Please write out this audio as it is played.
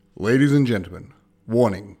Ladies and gentlemen,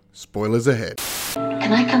 warning, spoilers ahead.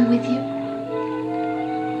 Can I come with you?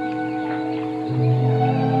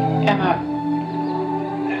 Emma,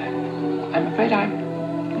 I'm afraid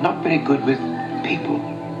I'm not very good with people.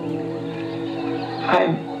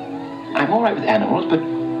 I'm all right with animals, but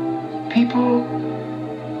people,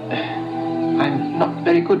 I'm not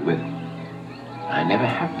very good with. I never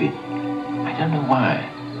have been. I don't know why.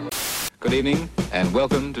 Good evening, and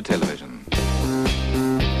welcome to television.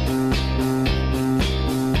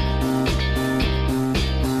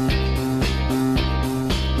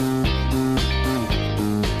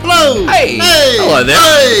 Hello! Hey! Hey! Hello there!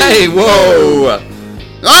 Hey! Hey, whoa!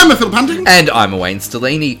 I'm Philip Hunting. And I'm Wayne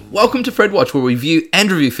Stellini. Welcome to Fred Watch, where we review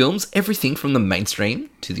and review films, everything from the mainstream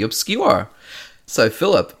to the obscure. So,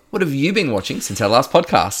 Philip, what have you been watching since our last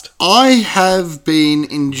podcast? I have been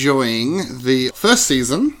enjoying the first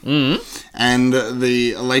season and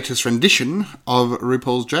the latest rendition of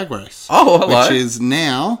RuPaul's Drag Race. Oh, hello. Which is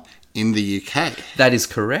now in the UK. That is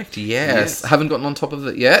correct, yes. Haven't gotten on top of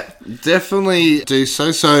it yet. Definitely do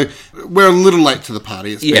so. So we're a little late to the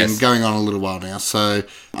party. It's Yes. been going on a little while now. So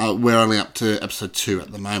we're only up to episode 2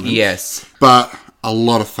 at the moment. Yes. But a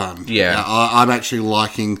lot of fun. Yeah. I'm actually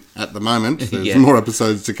liking at the moment. There's Yeah. more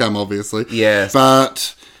episodes to come, obviously. Yes.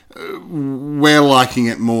 But we're liking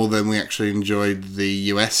it more than we actually enjoyed the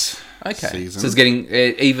US season. So it's getting,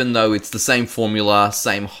 even though it's the same formula,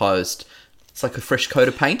 same host, it's like a fresh coat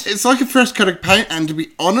of paint. It's like a fresh coat of paint, and to be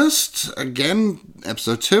honest, again,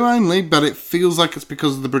 episode 2 only, but it feels like it's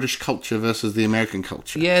because of the British culture versus the American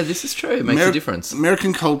culture. Yeah, this is true. It makes a difference.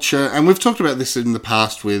 American culture, and we've talked about this in the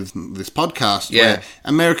past with this podcast, Yeah. where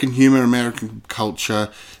American humour, American culture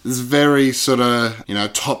is very sort of,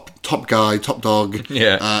 top guy, top dog,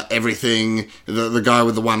 Yeah. everything, the guy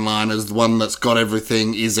with the one-liners, the one that's got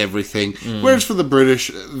everything, is everything. Mm. Whereas for the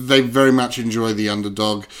British, they very much enjoy the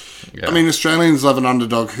underdog. Yeah. I mean, Australians love an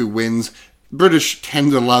underdog who wins. British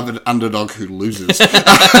tend to love an underdog who loses.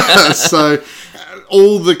 So,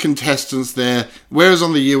 all the contestants there, whereas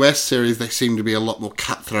on the US series, they seem to be a lot more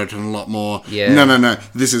cutthroat and a lot more, Yeah. no,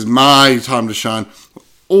 this is my time to shine.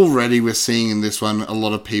 Already we're seeing in this one a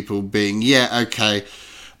lot of people being,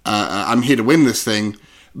 I'm here to win this thing,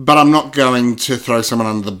 but I'm not going to throw someone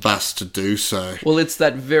under the bus to do so. Well, it's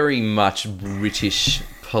that very much British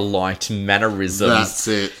polite mannerisms. That's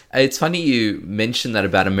it. It's funny you mentioned that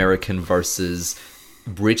about American versus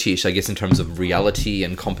British, I guess, in terms of reality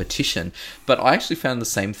and competition. But I actually found the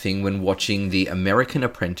same thing when watching The American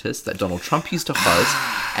Apprentice that Donald Trump used to host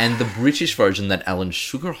and the British version that Alan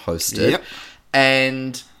Sugar hosted. Yep.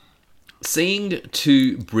 And seeing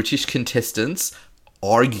two British contestants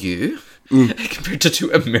argue compared to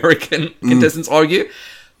two American contestants argue,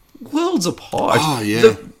 worlds apart. Oh,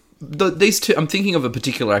 yeah. These two, I'm thinking of a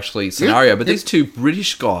particular scenario, but these two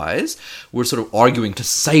British guys were sort of arguing to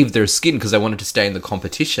save their skin because they wanted to stay in the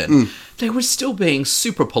competition. They were still being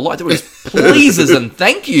super polite. There was pleases and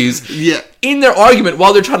thank yous in their argument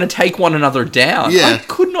while they're trying to take one another down. Yeah. I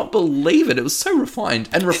could not believe it. It was so refined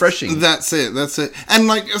and refreshing. That's it.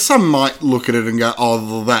 And some might look at it and go, oh,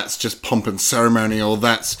 well, that's just pomp and ceremony, or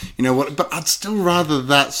that's, what, but I'd still rather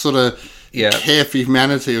that sort of care for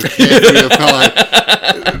humanity or care for your fellow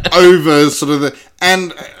over sort of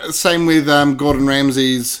and same with Gordon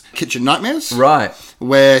Ramsay's Kitchen Nightmares. Right.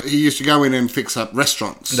 Where he used to go in and fix up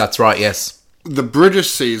restaurants. That's right, yes. The British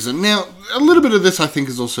season, now, a little bit of this I think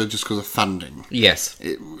is also just because of funding. Yes.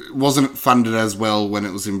 It wasn't funded as well when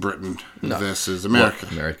it was in Britain versus America.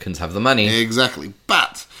 Well, Americans have the money. Exactly.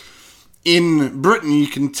 But in Britain, you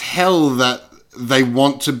can tell that they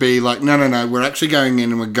want to be like, no, we're actually going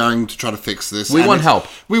in and we're going to try to fix this. We want help.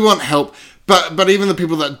 We want help. But even the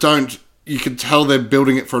people that don't, you can tell they're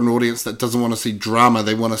building it for an audience that doesn't want to see drama.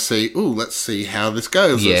 They want to see, let's see how this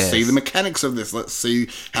goes. Yes. Let's see the mechanics of this. Let's see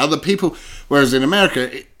how the people... Whereas in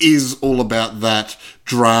America, it is all about that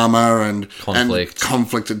drama and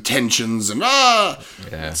conflict and tensions and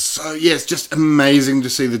Yeah. So, it's just amazing to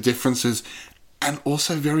see the differences. And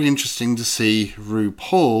also very interesting to see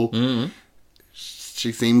RuPaul...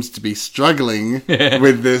 She seems to be struggling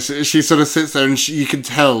with this. She sort of sits there and you can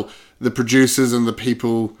tell the producers and the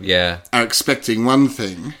people are expecting one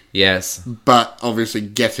thing. Yes. But obviously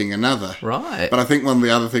getting another. Right. But I think one of the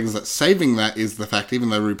other things that's saving that is the fact, even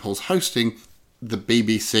though RuPaul's hosting, the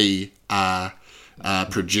BBC are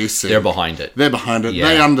producing. They're behind it. Yeah.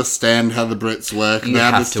 They understand how the Brits work. You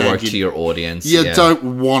have to work to your audience. You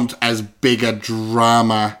don't want as big a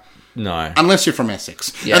drama... No. Unless you're from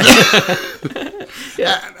Essex. Yeah.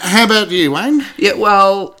 How about you, Wayne? Yeah,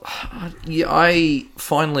 well, I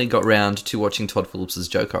finally got round to watching Todd Phillips'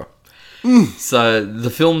 Joker. So, the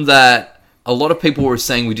film that a a lot of people were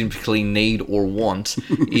saying we didn't particularly need or want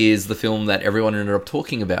is the film that everyone ended up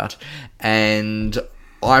talking about. And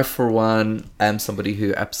I, for one, am somebody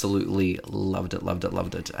who absolutely loved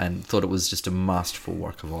it, and thought it was just a masterful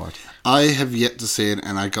work of art. I have yet to see it,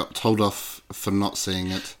 and I got told off for not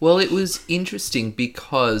seeing it. Well, it was interesting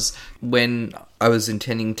because when I was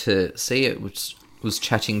intending to see it, which was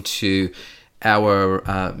chatting to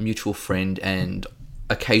our mutual friend and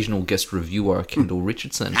occasional guest reviewer, Kendall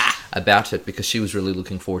Richardson, about it, because she was really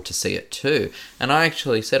looking forward to see it too. And I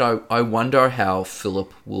actually said, I wonder how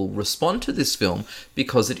Philip will respond to this film,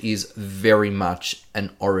 because it is very much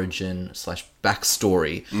an origin /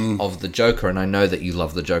 backstory of the Joker. And I know that you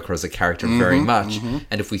love the Joker as a character very much.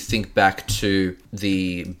 And if we think back to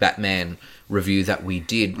the Batman review that we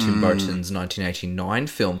did, Tim Burton's 1989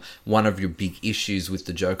 film, one of your big issues with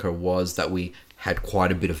the Joker was that we had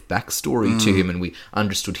quite a bit of backstory to him and we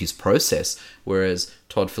understood his process, whereas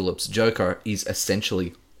Todd Phillips' Joker is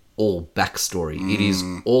essentially all backstory. It is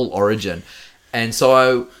all origin. And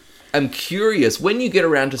so I'm curious, when you get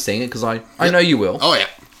around to seeing it, because I know you will. Oh, yeah.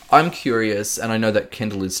 I'm curious, and I know that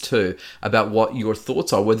Kendall is too, about what your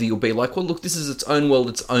thoughts are, whether you'll be like, well, look, this is its own world,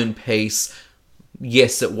 its own piece.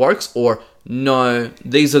 Yes, it works. Or, no,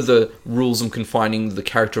 these are the rules I'm confining the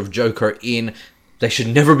character of Joker in. They should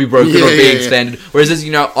never be broken or be expanded. Whereas, as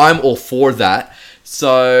you know, I'm all for that.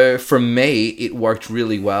 So, for me, it worked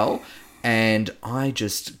really well. And I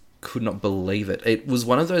just could not believe it. It was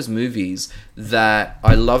one of those movies that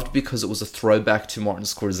I loved because it was a throwback to Martin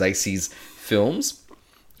Scorsese's films.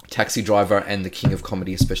 Taxi Driver and The King of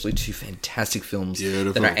Comedy, especially, two fantastic films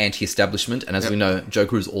that are anti-establishment. And as we know,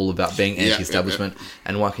 Joker is all about being anti-establishment.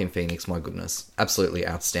 And Joaquin Phoenix, my goodness, absolutely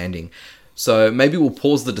outstanding. So maybe we'll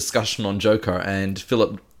pause the discussion on Joker, and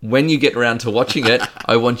Philip, when you get around to watching it,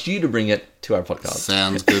 I want you to bring it to our podcast.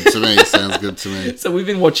 Sounds good to me. So we've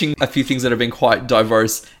been watching a few things that have been quite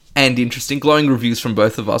diverse and interesting, glowing reviews from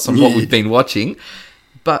both of us on what we've been watching.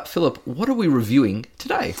 But Philip, what are we reviewing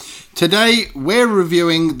today? Today, we're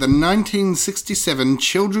reviewing the 1967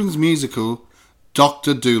 children's musical,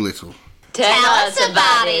 Dr. Dolittle. Tell us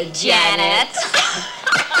about it, Janet.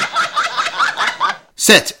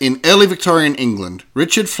 Set in early Victorian England,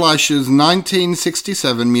 Richard Fleischer's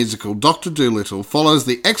 1967 musical Dr. Dolittle follows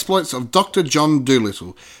the exploits of Dr. John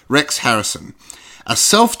Dolittle, Rex Harrison, a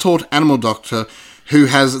self-taught animal doctor who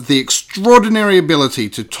has the extraordinary ability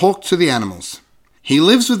to talk to the animals. He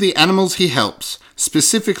lives with the animals he helps,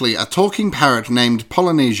 specifically a talking parrot named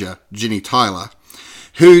Polynesia, Ginny Tyler,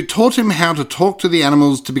 who taught him how to talk to the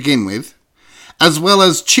animals to begin with, as well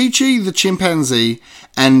as Chi-Chi the chimpanzee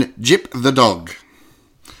and Jip the dog.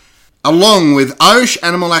 Along with Irish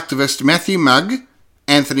animal activist Matthew Mugg,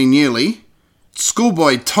 Anthony Newley,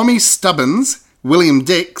 schoolboy Tommy Stubbins, William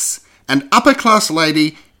Dix, and upper-class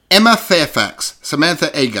lady Emma Fairfax, Samantha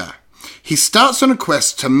Eggar. He starts on a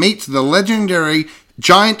quest to meet the legendary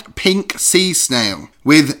giant pink sea snail,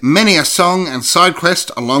 with many a song and side quest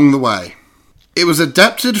along the way. It was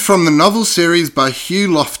adapted from the novel series by Hugh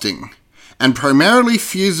Lofting, and primarily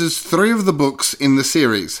fuses three of the books in the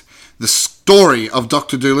series: The Story of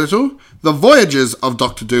Dr. Dolittle, The Voyages of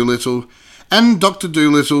Dr. Dolittle, and Dr.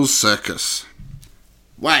 Dolittle's Circus.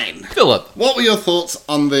 Wayne, Philip, what were your thoughts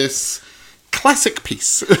on this classic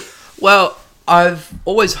piece? Well, I've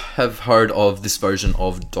always have heard of this version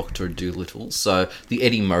of Dr. Dolittle. So the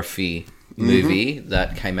Eddie Murphy movie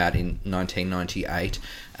that came out in 1998,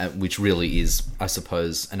 which really is, I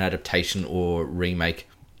suppose, an adaptation or remake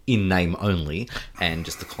in name only, and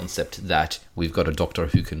just the concept that we've got a doctor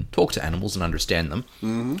who can talk to animals and understand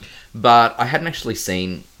them. But I hadn't actually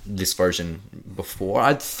seen this version before.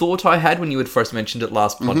 I thought I had when you had first mentioned it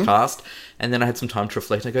last podcast, and then I had some time to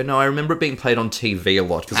reflect. I go, no, I remember it being played on TV a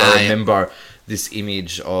lot, because I remember this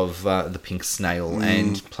image of the pink snail,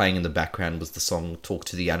 and playing in the background was the song Talk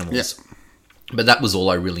to the Animals. Yep. But that was all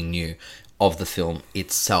I really knew of the film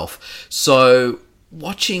itself. So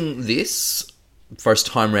watching this first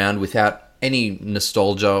time round without any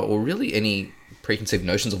nostalgia or really any preconceived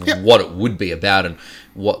notions of what it would be about and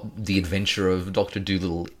what the adventure of Dr.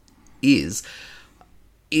 Dolittle is,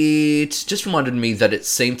 it just reminded me that it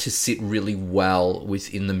seemed to sit really well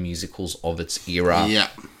within the musicals of its era. Yeah.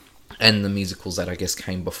 And the musicals that I guess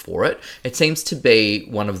came before it. It seems to be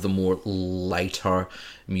one of the more later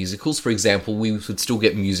musicals. For example, we would still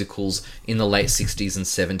get musicals in the late 60s and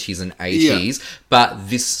 70s and 80s, but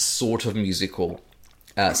this sort of musical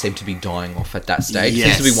seemed to be dying off at that stage.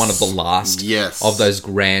 Yes. Seems to be one of the last Yes. of those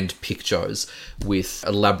grand pictures with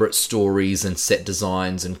elaborate stories and set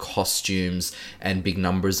designs and costumes and big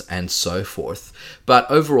numbers and so forth. But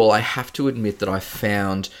overall, I have to admit that I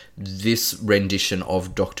found this rendition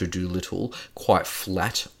of Dr. Dolittle quite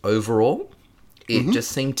flat overall. It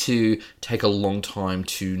just seemed to take a long time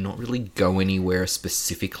to not really go anywhere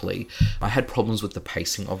specifically. I had problems with the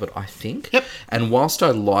pacing of it, I think. Yep. And whilst I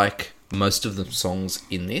like most of the songs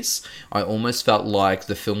in this, I almost felt like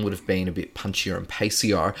the film would have been a bit punchier and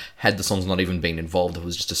pacier had the songs not even been involved. It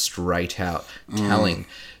was just a straight out telling.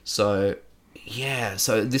 So, yeah,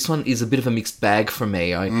 so this one is a bit of a mixed bag for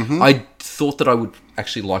me. I thought that I would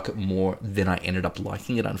actually like it more than I ended up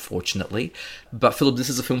liking it, unfortunately. But Philip, this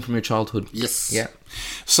is a film from your childhood. Yes. Yeah.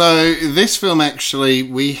 So this film actually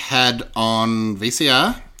we had on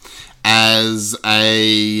VCR as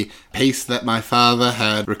a piece that my father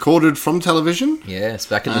had recorded from television. Yes,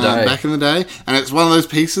 back in the day. Back in the day. And it's one of those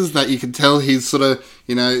pieces that you can tell he's sort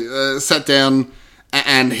of, sat down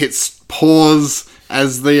and hits pause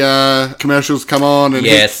as the commercials come on. And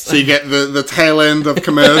Yes. so you get the tail end of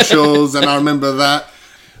commercials. And I remember that.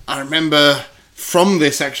 I remember from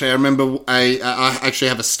this, actually, I actually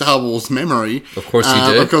have a Star Wars memory. Of course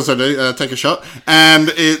you do. Of course I do. Take a shot.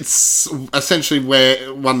 And it's essentially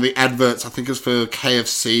where one of the adverts, I think it's for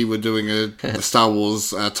KFC, were doing the Star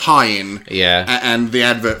Wars tie-in. Yeah. And the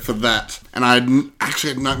advert for that. And I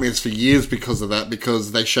actually had nightmares for years because of that,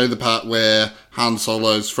 because they show the part where Han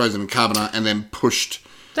Solo's frozen in carbonite and then pushed.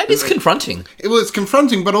 That is confronting. It's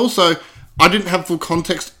confronting, but also I didn't have full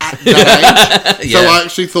context at that age. Yeah. So I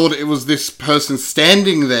actually thought it was this person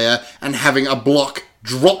standing there and having a block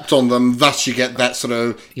dropped on them, thus you get that sort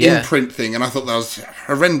of imprint thing. And I thought that was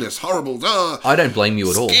horrendous, horrible. I don't blame you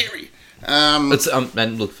at all. Scary. It's,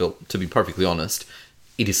 and look, Phil, to be perfectly honest,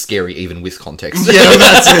 it is scary even with context. Yeah,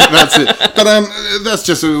 that's it. But that's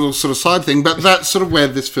just a little sort of side thing. But that's sort of where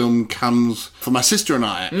this film comes for my sister and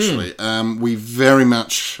I, actually. We very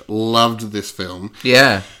much loved this film.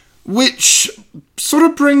 Yeah. There's sort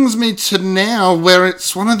of brings me to now, where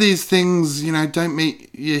it's one of these things, don't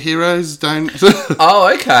meet your heroes, don't...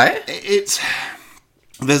 Oh, okay.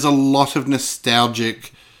 There's a lot of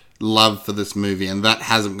nostalgic love for this movie, and that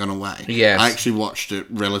hasn't gone away. Yes. I actually watched it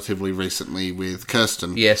relatively recently with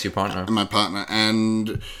Kirsten. Yes, your partner. My partner,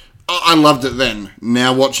 and I loved it then.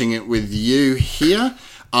 Now watching it with you here,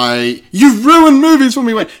 you ruined movies for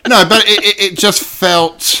me. No, but it just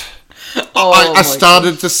felt... I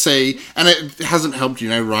started to see, and it hasn't helped,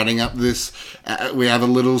 writing up this. We have a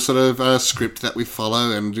little sort of script that we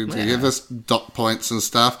follow, and to give us dot points and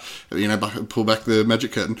stuff, pull back the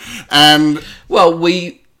magic curtain. And well,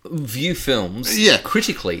 we view films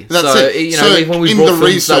critically. That's it. So when we brought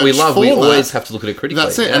films that we love, we always have to look at it critically.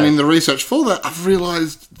 That's it. Yeah. And in the research for that, I've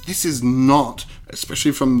realised this is not,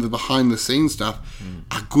 especially from the behind-the-scenes stuff,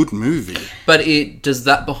 a good movie. But does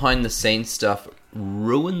that behind-the-scenes stuff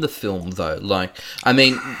ruin the film, though?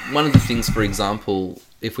 One of the things, for example,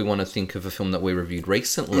 if we want to think of a film that we reviewed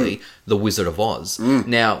recently, The Wizard of Oz.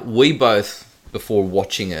 Now, we both, before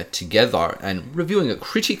watching it together and reviewing it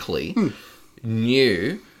critically,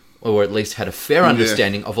 knew, or at least had a fair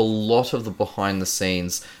understanding of a lot of the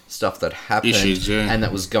behind-the-scenes stuff that happened and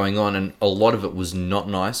that was going on, and a lot of it was not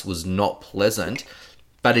nice, was not pleasant.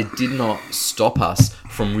 But it did not stop us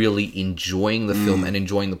from really enjoying the film and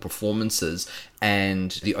enjoying the performances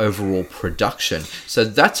and the overall production. So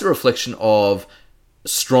that's a reflection of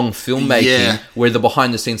strong filmmaking where the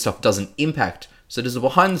behind-the-scenes stuff doesn't impact. So does the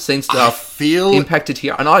behind-the-scenes stuff impact it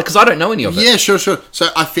here? Because I don't know any of it. Yeah, sure. So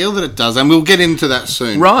I feel that it does, and we'll get into that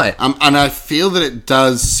soon. Right. And I feel that it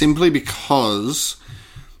does simply because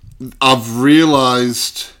I've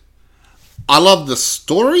realised I love the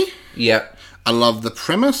story. Yeah. I love the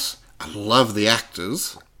premise, I love the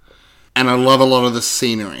actors, and I love a lot of the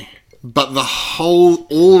scenery. But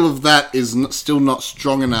all of that is still not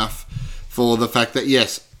strong enough for the fact that,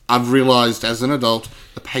 yes, I've realised as an adult,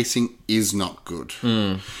 the pacing is not good.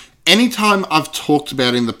 Anytime I've talked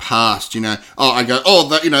about in the past, those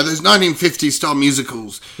 1950s style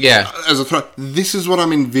musicals. Yeah. This is what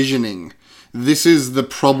I'm envisioning. This is the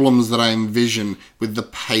problems that I envision with the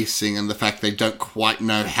pacing and the fact they don't quite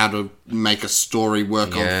know how to make a story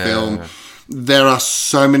work on film. There are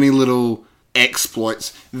so many little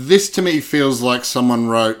exploits. This to me feels like someone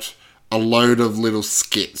wrote a load of little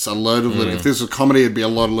skits. If this was a comedy, it'd be a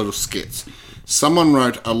lot of little skits. Someone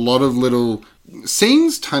wrote a lot of little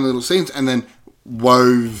scenes, tiny little scenes, and then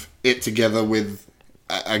wove it together with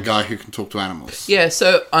a guy who can talk to animals. Yeah,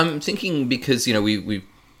 so I'm thinking because, we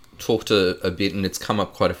talked a bit, and it's come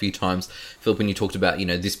up quite a few times, Philip, when you talked about,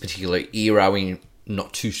 this particular era, when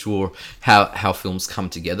not too sure how films come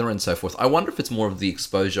together and so forth. I wonder if it's more of the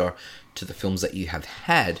exposure to the films that you have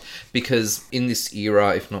had, because in this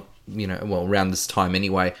era, if not, around this time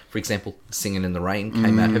anyway, for example, Singing in the Rain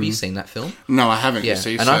came out. Have you seen that film? No, I haven't, Yeah, you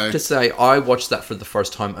see. and I have to say, I watched that for the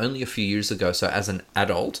first time only a few years ago, so as an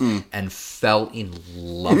adult, and fell in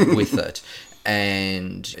love with it.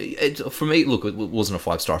 And for me, look, it wasn't a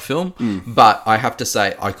 5-star film, but I have to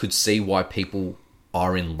say, I could see why people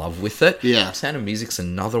are in love with it. Yeah. Sound of Music's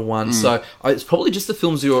another one. So it's probably just the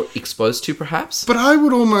films you're exposed to, perhaps. But I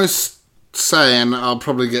would almost say, and I'll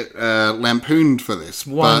probably get lampooned for this.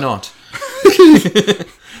 Why not?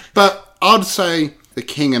 But I'd say The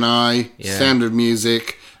King and I, Yeah. Sound of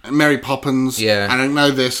Music, Mary Poppins. Yeah. And I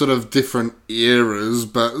know they're sort of different eras,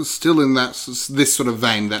 but still in this sort of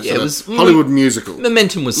vein, that Yeah, sort it was of Hollywood musical.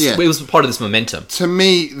 Momentum was... Yeah. It was part of this momentum. To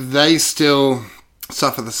me, they still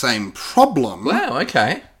suffer the same problem, Wow,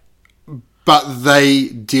 okay. but they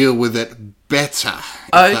deal with it better,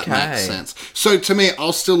 if that makes sense. So to me,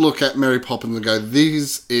 I'll still look at Mary Poppins and go,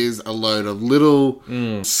 this is a load of little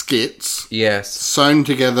skits Yes. sewn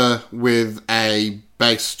together with a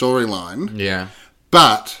base storyline, Yeah.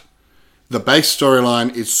 but the base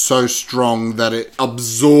storyline is so strong that it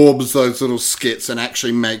absorbs those little skits and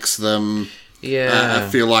actually makes them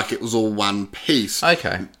feel like it was all one piece.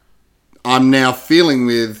 Okay. I'm now feeling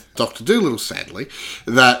with Dr. Dolittle, sadly,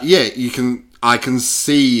 that, I can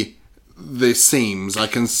see the seams. I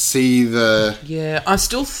can see the... Yeah, I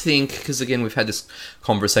still think, because again, we've had this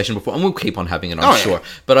conversation before, and we'll keep on having it, Oh, I'm yeah. sure,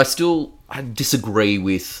 but I disagree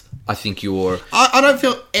with, I think your... I don't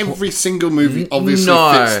feel every single movie obviously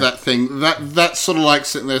No. fits that thing. That's sort of like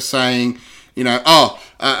sitting there saying, a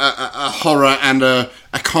horror and a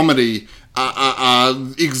comedy are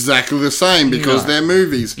exactly the same because they're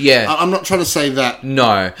movies. Yeah. I'm not trying to say that.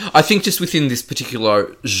 No, I think just within this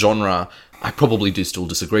particular genre, I probably do still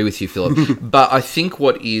disagree with you, Philip, but I think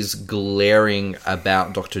what is glaring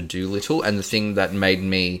about Dr. Dolittle, and the thing that made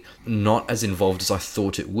me not as involved as I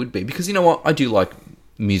thought it would be, because you know what, I do like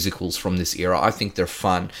musicals from this era. I think they're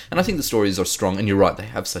fun, and I think the stories are strong, and you're right, they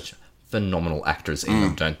have such phenomenal actors in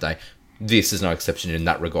them, don't they? This is no exception in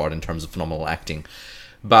that regard in terms of phenomenal acting.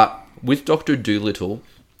 But with Dr. Dolittle,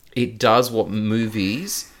 it does what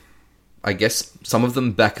movies, I guess some of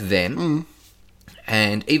them back then,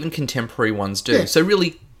 and even contemporary ones do. Yeah. So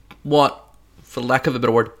really, what, for lack of a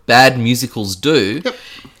better word, bad musicals do,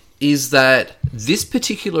 is that this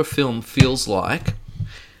particular film feels like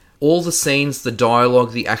all the scenes, the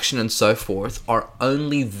dialogue, the action and so forth are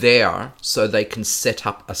only there so they can set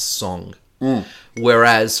up a song.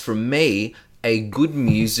 Whereas for me, a good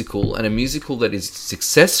musical, and a musical that is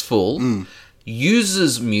successful,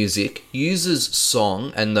 uses music, uses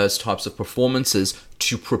song and those types of performances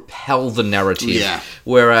to propel the narrative. Yeah.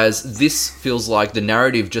 Whereas this feels like the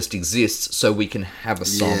narrative just exists so we can have a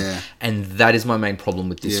song. Yeah. And that is my main problem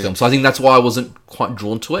with this film. So I think that's why I wasn't quite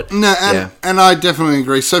drawn to it. No, and I definitely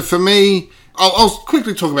agree. So for me, I'll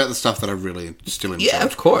quickly talk about the stuff that I really still enjoy. Yeah,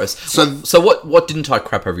 of course. So- So what didn't I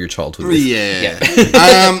crap over your childhood with?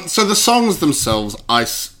 Yeah. So the songs themselves, I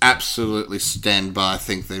absolutely stand by. I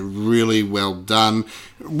think they're really well done,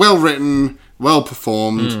 well written, well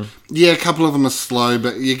performed. Yeah, a couple of them are slow,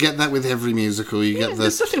 but you get that with every musical. You get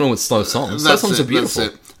There's nothing wrong with slow songs. Slow That's songs it, are beautiful.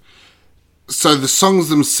 that's it. So the songs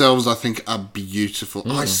themselves, I think, are beautiful.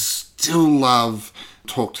 I still love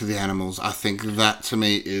Talk to the Animals. I think that, to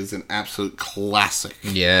me, is an absolute classic.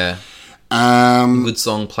 Yeah. Good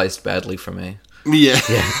song placed badly for me. Yeah.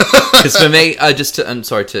 Because for me, I'm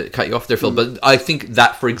sorry to cut you off there, Phil, but I think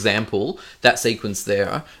that, for example, that sequence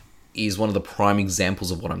there is one of the prime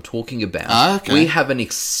examples of what I'm talking about. Ah, okay. We have an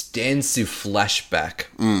extensive flashback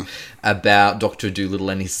about Dr. Dolittle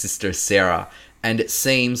and his sister Sarah, and it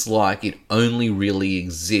seems like it only really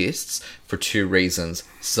exists for two reasons.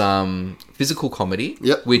 Some physical comedy,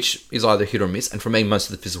 Yep. which is either hit or miss, and for me, most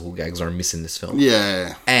of the physical gags are a miss in this film.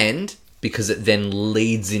 Yeah. And because it then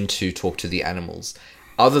leads into Talk to the Animals.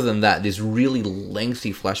 Other than that, this really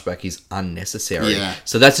lengthy flashback is unnecessary. Yeah.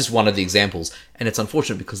 So that's just one of the examples. And it's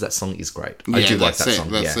unfortunate because that song is great. I do like that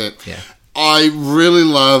song. That's yeah. it. Yeah. I really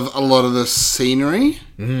love a lot of the scenery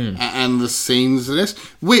and the scenes of this,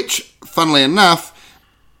 which, funnily enough,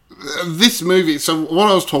 this movie... So what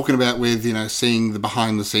I was talking about with, seeing the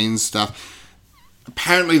behind-the-scenes stuff...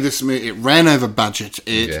 Apparently, this movie, it ran over budget.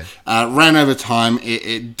 It ran over time.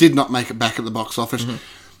 It did not make it back at the box office.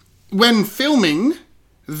 When filming,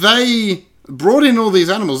 they brought in all these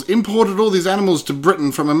animals, imported all these animals to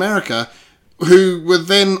Britain from America, who were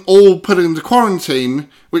then all put into quarantine,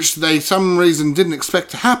 which they, some reason, didn't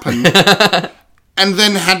expect to happen. and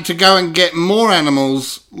then had to go and get more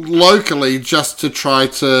animals locally just to try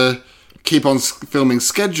to keep on filming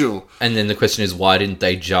schedule. And then the question is, why didn't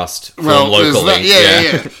they just film locally?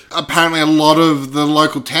 Yeah. Apparently a lot of the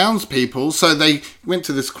local townspeople, so they went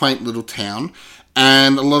to this quaint little town,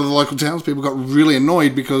 and a lot of the local townspeople got really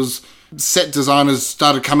annoyed because set designers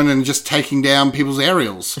started coming in and just taking down people's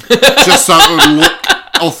aerials just so it would look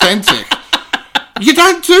authentic. You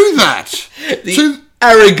don't do that.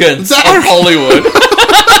 Arrogance of Hollywood.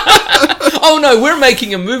 Oh no, we're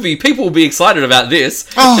making a movie. People will be excited about this.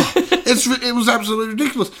 It was absolutely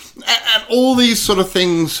ridiculous. And all these sort of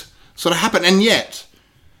things sort of happened, and yet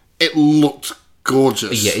it looked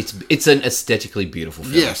gorgeous. Yeah, it's an aesthetically beautiful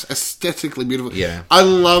film. Yes, aesthetically beautiful. Yeah. I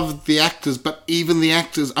love the actors, but even the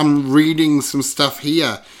actors, I'm reading some stuff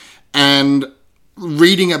here, and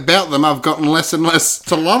reading about them, I've gotten less and less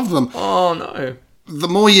to love them. Oh no. The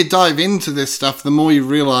more you dive into this stuff, the more you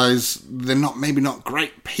realise they're maybe not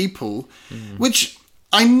great people, which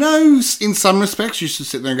I know in some respects you should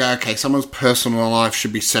sit there and go, okay, someone's personal life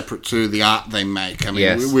should be separate to the art they make. I mean,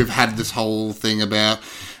 yes. We've had this whole thing about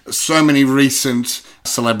so many recent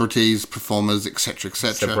celebrities, performers, etc.,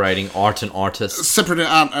 etc. Separating art and artists. Separating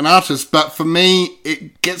art and artists, but for me,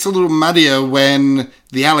 it gets a little muddier when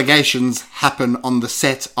the allegations happen on the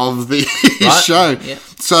set of the show. Yeah.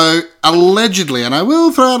 So, allegedly, and I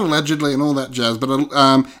will throw out allegedly and all that jazz, but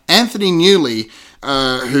Anthony Newley,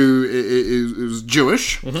 who is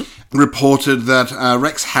Jewish, reported that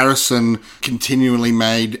Rex Harrison continually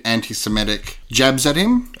made anti-Semitic jabs at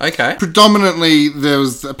him. Okay. Predominantly, there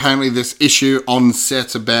was apparently this issue on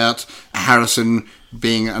set about Harrison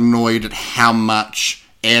being annoyed at how much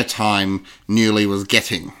airtime Newley was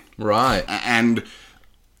getting. Right. And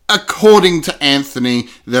according to Anthony,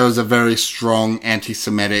 there was a very strong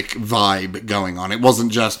anti-Semitic vibe going on. It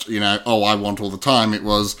wasn't just, oh, I want all the time. It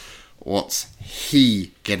was, what's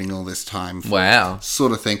he getting all this time for? Wow.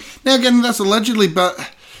 Sort of thing. Now, again, that's allegedly,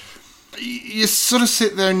 but you sort of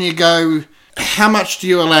sit there and you go, how much do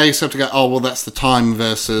you allow yourself to go, oh, well, that's the time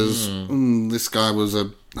versus this guy was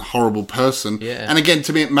a horrible person. Yeah. And again,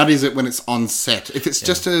 to me, it muddies it when it's on set. If it's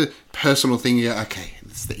just a personal thing, you go, okay,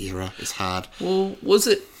 it's the era, it's hard. Well, was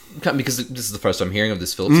it... Because this is the first time hearing of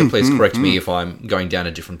this, Philip, so please correct me if I'm going down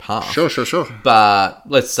a different path. Sure. But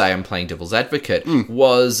let's say I'm playing devil's advocate.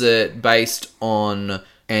 Was it based on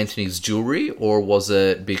Anthony's jewelry, or was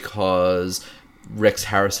it because Rex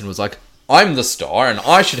Harrison was like, I'm the star and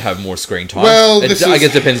I should have more screen time? Well, I guess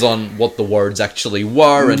it depends on what the words actually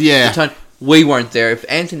were. And the tone. We weren't there. If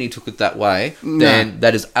Anthony took it that way, then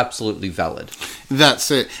that is absolutely valid. That's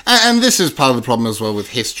it. And this is part of the problem as well with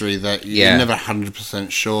history, that you're never 100%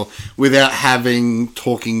 sure. Without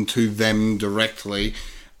talking to them directly,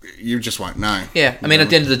 you just won't know. Yeah. I mean, at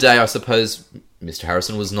the end of the day, I suppose Mr.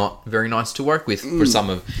 Harrison was not very nice to work with for some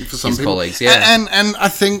of his colleagues. Yeah. And I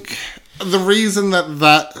think the reason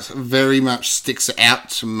that very much sticks out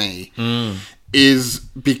to me is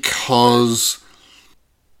because...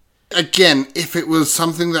 Again, if it was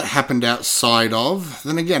something that happened outside of,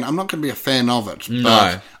 then again, I'm not going to be a fan of it. No.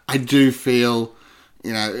 But I do feel,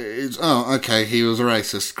 it's, oh, okay, he was a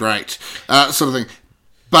racist, great, sort of thing.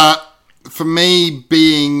 But for me,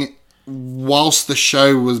 whilst the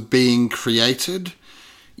show was being created,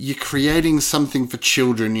 you're creating something for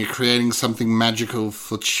children, you're creating something magical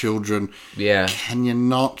for children. Yeah. Can you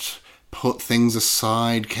not put things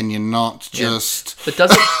aside? Can you not just... But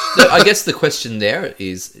does it... I guess the question there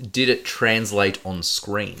is, did it translate on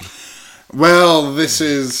screen? Well, this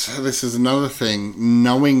is another thing.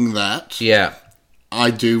 Knowing that,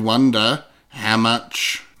 I do wonder how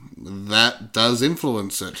much that does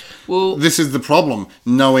influence it. Well, this is the problem: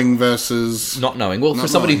 knowing versus not knowing. Well, for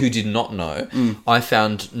somebody who did not know, I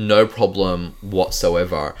found no problem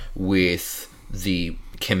whatsoever with the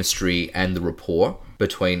chemistry and the rapport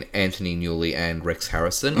between Anthony Newley and Rex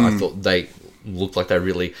Harrison. I thought they looked like they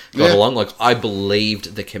really got along. Like, I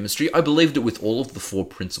believed the chemistry. I believed it with all of the four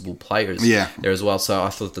principal players there as well. So I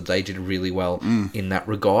thought that they did really well in that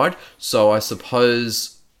regard. So I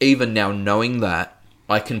suppose even now knowing that,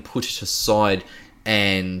 I can put it aside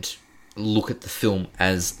and look at the film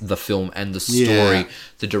as the film and the story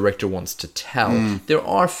the director wants to tell. There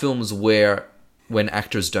are films where when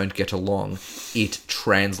actors don't get along, it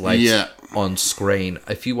translates on screen.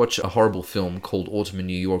 If you watch a horrible film called Autumn in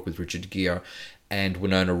New York with Richard Gere and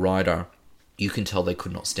Winona Ryder, you can tell they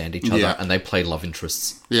could not stand each other, Yeah. and they play love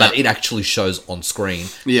interests. Yeah. But it actually shows on screen.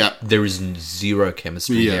 Yeah. There is zero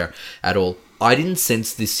chemistry Yeah. there at all. I didn't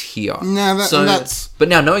sense this here. No, that's... But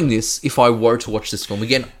now knowing this, if I were to watch this film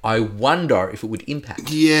again, I wonder if it would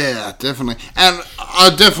impact. Yeah, definitely. And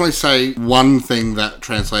I'd definitely say one thing that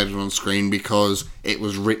translated on screen because it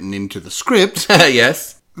was written into the script,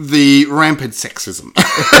 Yes. the rampant sexism.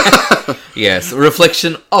 Yes. A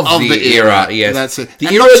reflection of the era. Yes. That's it. The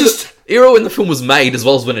And era, not just- era when the film was made as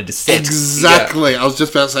well as when it is set. Exactly. I was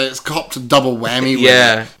just about to say it's copped a double whammy.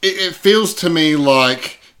 Yeah. With it feels to me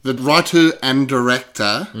like the writer and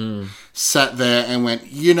director sat there and went,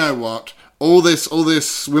 you know what? All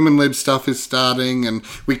this women lib stuff is starting, and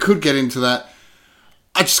we could get into that.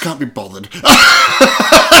 I just can't be bothered.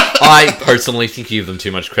 I personally think you give them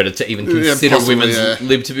too much credit to even consider possibly, women's yeah.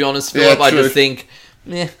 lib, to be honest, Philip. Yeah, I true. just think,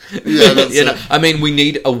 Yeah, that's you know, it. I mean, we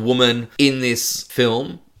need a woman in this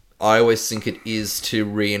film. I always think it is to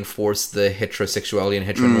reinforce the heterosexuality and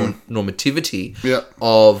heteronormativity Yeah.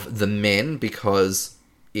 of the men, because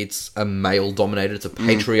it's a male-dominated, it's a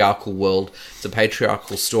patriarchal world, it's a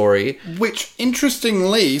patriarchal story. Which,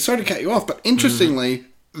 interestingly, sorry to cut you off, but interestingly,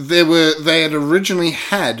 they had originally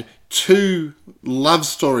had two love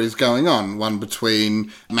stories going on, one between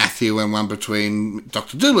Matthew and one between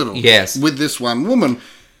Dr. Dolittle. Yes. With this one woman.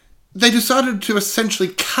 They decided to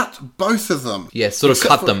essentially cut both of them. Yeah, sort of Except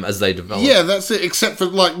cut for- them as they develop. Yeah, that's it, except for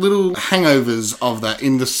like little hangovers of that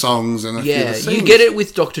in the songs and a few of Yeah, the scenes. you get it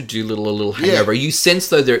with Dr. Dolittle, a little hangover. You sense,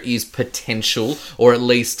 though, there is potential, or at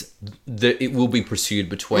least that it will be pursued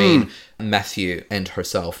between Matthew and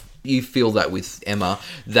herself. You feel that with Emma,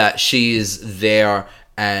 that she is there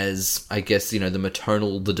as, I guess, you know, the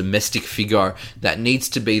maternal, the domestic figure that needs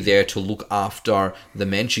to be there to look after the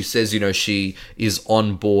men. She says, you know, she is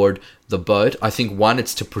on board the boat. I think, one,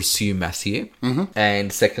 it's to pursue Matthew,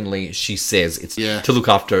 and secondly, she says it's to look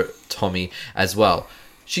after Tommy as well.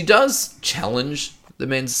 She does challenge the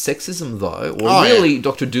men's sexism, though, or really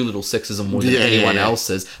Dr. Dolittle's sexism more than anyone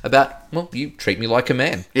else's, about, well, you treat me like a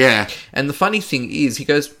man. Yeah. And the funny thing is, he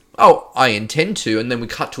goes, oh, I intend to, and then we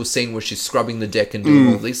cut to a scene where she's scrubbing the deck and doing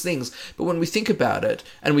all these things. But when we think about it,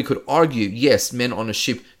 and we could argue, yes, men on a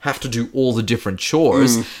ship have to do all the different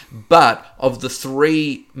chores, but of the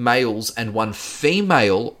 3 males and 1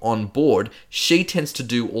 female on board, she tends to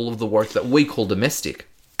do all of the work that we call domestic.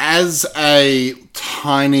 As a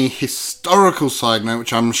tiny historical side note,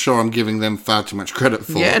 which I'm sure I'm giving them far too much credit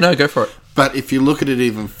for. Yeah, no, go for it. But if you look at it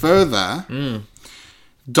even further,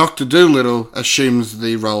 Dr. Dolittle assumes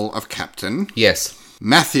the role of captain. Yes.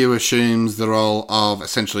 Matthew assumes the role of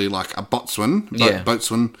essentially like a boatswain,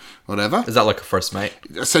 boatswain, whatever. Is that like a first mate?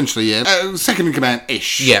 Essentially, yeah. Second in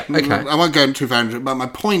command-ish. Yeah, okay. I won't go too far into it, but my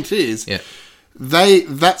point is, Yeah.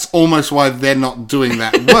 that's almost why they're not doing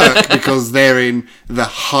that work, because they're in the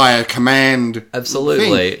higher command.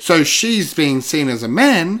 Absolutely. thing. So she's being seen as a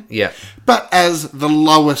man, Yeah. but as the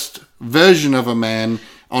lowest version of a man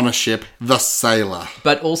on a ship, the sailor.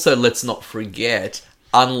 But also, let's not forget,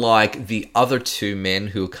 unlike the other 2 men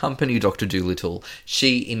who accompany Dr. Dolittle,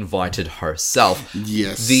 she invited herself.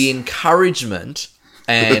 Yes. The encouragement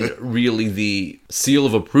and really the seal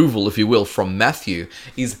of approval, if you will, from Matthew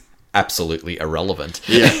is absolutely irrelevant.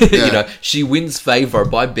 Yeah, You yeah. know, she wins favour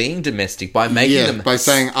by being domestic, by making them... by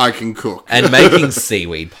saying I can cook. and making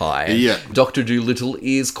seaweed pie. Yeah. Dr. Dolittle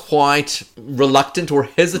is quite reluctant or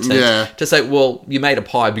hesitant Yeah. to say, well, you made a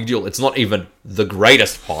pie, big deal. It's not even the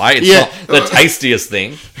greatest pie. It's Yeah. not the tastiest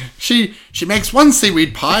thing. She makes one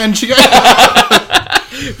seaweed pie and she goes...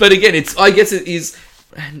 But again, I guess it is...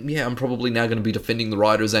 And yeah, I'm probably now going to be defending the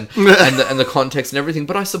writers and the context and everything.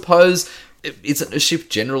 But I suppose isn't a ship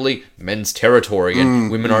generally men's territory and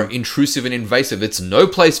women are intrusive and invasive? It's no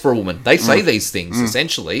place for a woman. They say these things,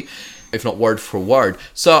 essentially, if not word for word.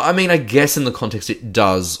 So, I mean, I guess in the context it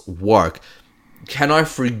does work. Can I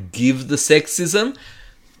forgive the sexism?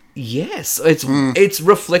 Yes, it's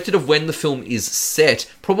reflected of when the film is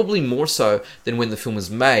set, probably more so than when the film is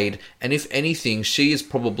made. And if anything, she is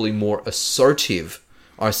probably more assertive,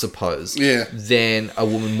 I suppose, than a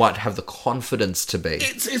woman might have the confidence to be.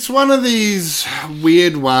 It's one of these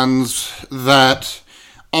weird ones that,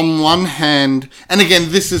 on one hand, and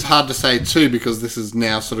again, this is hard to say too, because this is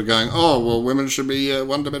now sort of going, oh, well, women should be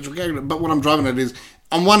one-dimensional character. But what I'm driving at is,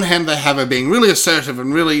 on one hand, they have her being really assertive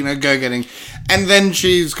and really, go-getting, and then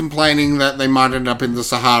she's complaining that they might end up in the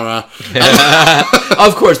Sahara.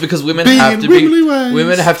 Of course, because women Being have in to wibbly be ways.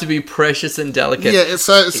 women have to be precious and delicate. Yeah,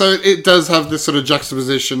 so it does have this sort of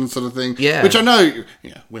juxtaposition sort of thing, Yeah. which I know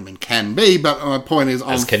women can be, but my point is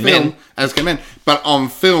on As can film, men. as can men, but on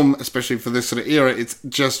film, especially for this sort of era, it's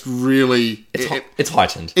just really It's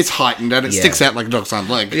heightened. it's heightened and it Yeah. sticks out like a dog's hind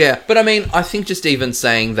leg. Yeah, but I mean, I think just even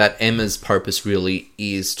saying that Emma's purpose really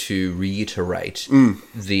is to reiterate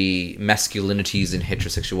the masculinities and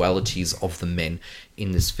heterosexualities of the men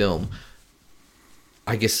in this film,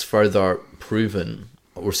 I guess further proven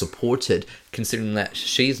or supported, considering that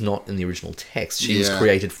she's not in the original text. She was Yeah.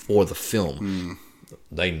 created for the film.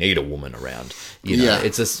 They need a woman around. Yeah.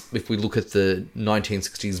 It's just, if we look at the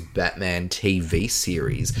 1960s Batman TV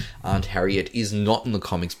series, Aunt Harriet is not in the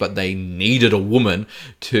comics, but they needed a woman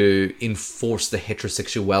to enforce the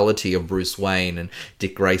heterosexuality of Bruce Wayne and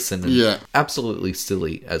Dick Grayson. And Yeah. absolutely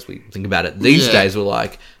silly as we think about it. These Yeah. days we're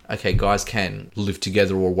like, okay, guys can live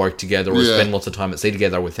together or work together or Yeah. spend lots of time at sea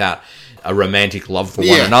together without a romantic love for one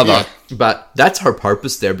Yeah, another. yeah. But that's her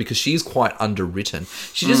purpose there, because she's quite underwritten.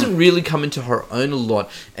 She doesn't really come into her own a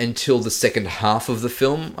lot until the second half of the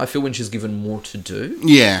film, I feel, when she's given more to do.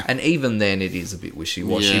 Yeah. And even then it is a bit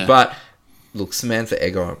wishy-washy. Yeah. But look, Samantha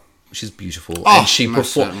Eggar, she's beautiful. Oh, and she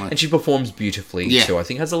most certainly. and she performs beautifully Yeah. too. I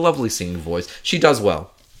think has a lovely singing voice. She does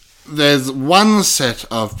well. There's one set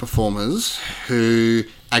of performers who,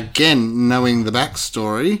 again, knowing the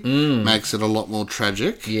backstory, makes it a lot more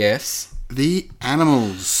tragic. Yes. The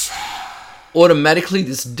animals. Automatically,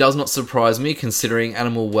 this does not surprise me, considering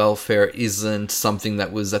animal welfare isn't something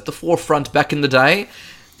that was at the forefront back in the day.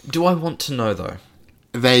 Do I want to know, though?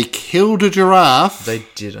 They killed a giraffe. They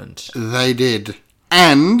didn't. They did.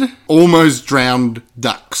 And almost drowned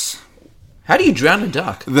ducks. How do you drown a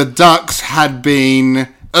duck? The ducks had been...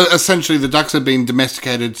 essentially, the ducks had been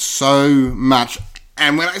domesticated so much.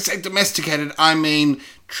 And when I say domesticated, I mean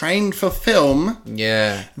trained for film.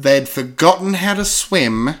 Yeah. They'd forgotten how to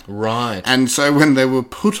swim. Right. And so when they were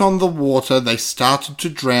put on the water, they started to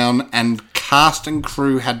drown, and cast and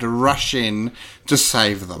crew had to rush in to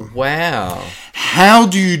save them. Wow. How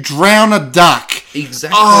do you drown a duck?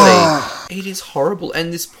 Exactly. Oh. It is horrible.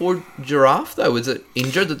 And this poor giraffe, though, is it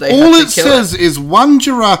injured that they All had it to kill says is one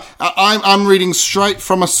giraffe... I'm reading straight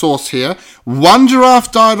from a source here. One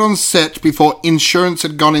giraffe died on set before insurance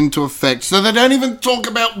had gone into effect. So they don't even talk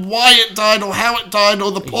about why it died or how it died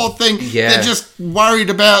or the poor thing. Yeah. They're just worried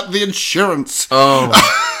about the insurance. Oh.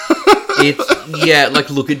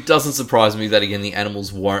 Look, it doesn't surprise me that, again, the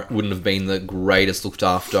animals wouldn't have been the greatest looked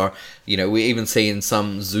after. We even see in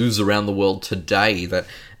some zoos around the world today that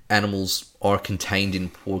animals are contained in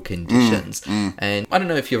poor conditions. And I don't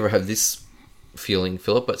know if you ever have this feeling,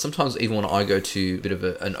 Philip, but sometimes even when I go to a bit of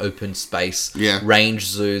an open space range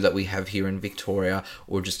zoo that we have here in Victoria,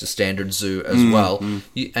 or just a standard zoo as well,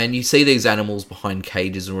 you see these animals behind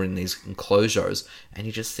cages or in these enclosures, and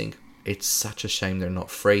you just think, it's such a shame they're not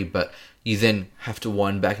free. But you then have to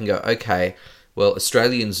wind back and go, okay, well,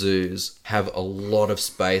 Australian zoos have a lot of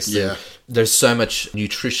space. Yeah. And there's so much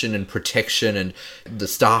nutrition and protection, and the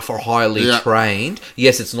staff are highly trained.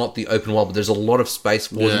 Yes, it's not the open wild, but there's a lot of space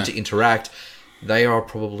for them to interact. They are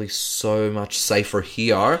probably so much safer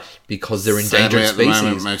here because they're endangered Sadly, at the species.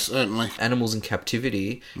 moment, most certainly. Animals in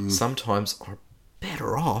captivity sometimes are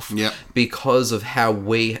better off Yep. because of how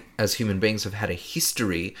we as human beings have had a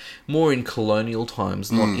history more in colonial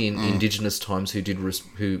times, not in indigenous times,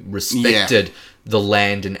 who respected the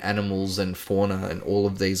land and animals and fauna and all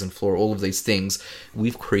of these and flora, all of these things.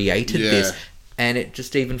 We've created this. And it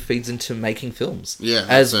just even feeds into making films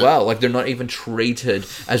as well. Like, they're not even treated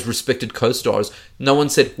as respected co-stars. No one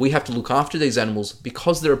said, we have to look after these animals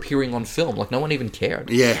because they're appearing on film. Like, no one even cared.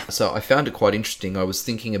 Yeah. So I found it quite interesting. I was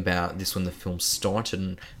thinking about this when the film started,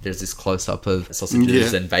 and there's this close-up of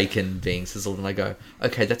sausages and bacon being sizzled, and I go,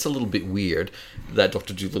 okay, that's a little bit weird that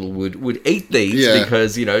Dr. Dolittle would eat these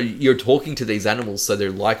because, you're talking to these animals, so they're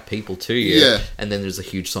like people to you. Yeah. And then there's a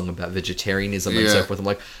huge song about vegetarianism and so forth. I'm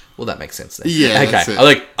like, well, that makes sense then. Yeah, okay. that's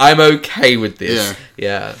it. I'm okay with this.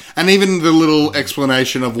 Yeah. And even the little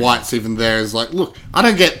explanation of why it's even there is like, look, I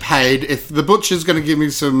don't get paid. If the butcher's going to give me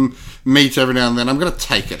some meat every now and then, I'm going to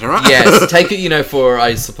take it, all right? Yes, take it, for,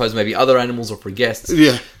 I suppose, maybe other animals or for guests.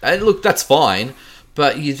 Yeah. And look, that's fine.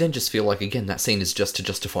 But you then just feel like, again, that scene is just to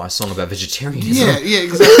justify a song about vegetarianism. Yeah,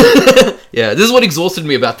 exactly. Yeah, this is what exhausted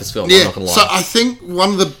me about this film, I'm not going to lie. So I think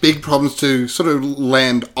one of the big problems to sort of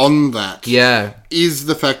land on that is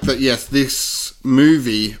the fact that, yes, this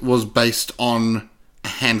movie was based on a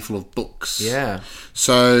handful of books. Yeah.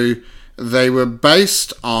 So They were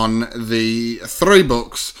based on the 3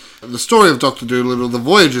 books, The Story of Dr. Dolittle, The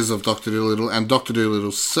Voyages of Dr. Dolittle, and Dr.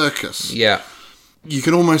 Dolittle's Circus. Yeah. You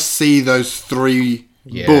can almost see those 3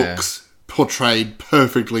 Yeah. books portrayed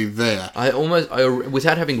perfectly there.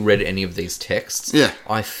 Without having read any of these texts, Yeah.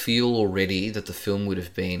 I feel already that the film would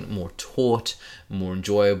have been more taut, more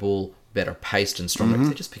enjoyable, better paced and stronger if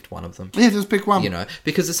they just picked one of them. Yeah, just pick one. You know,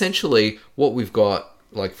 because essentially what we've got,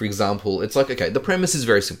 like, for example, it's like, okay, the premise is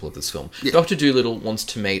very simple of this film. Yeah. Dr. Dolittle wants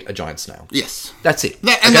to meet a giant snail. Yes. That's it.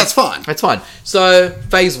 And that's fine. That's fine. So,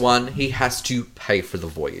 phase 1, he has to pay for the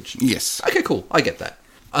voyage. Yes. Okay, cool. I get that.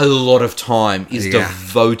 A lot of time is Yeah.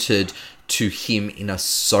 devoted to him in a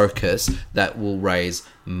circus that will raise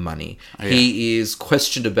money. Yeah. He is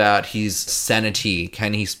questioned about his sanity.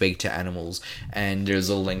 Can he speak to animals? And there's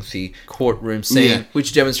a lengthy courtroom scene, Yeah.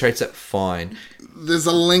 which demonstrates that fine. There's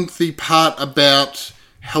a lengthy part about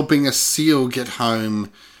helping a seal get home.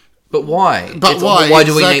 But why? But why?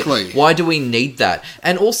 Exactly. Why do we need that?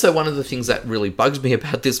 And also, one of the things that really bugs me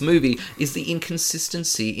about this movie is the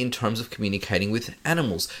inconsistency in terms of communicating with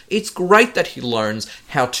animals. It's great that he learns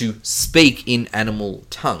how to speak in animal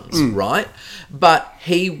tongues, right? But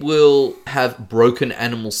he will have broken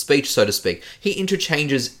animal speech, so to speak. He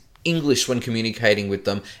interchanges English when communicating with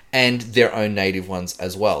them and their own native ones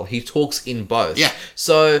as well. He talks in both. Yeah.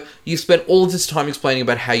 So you spent all of this time explaining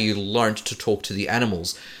about how you learned to talk to the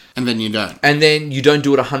animals. And then you don't. And then you don't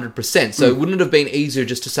do it 100%. So wouldn't it have been easier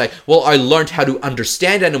just to say, well, I learned how to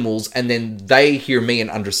understand animals and then they hear me and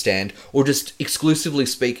understand, or just exclusively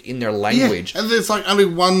speak in their language? Yeah. And there's like only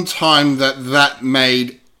one time that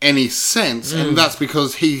made any sense, and that's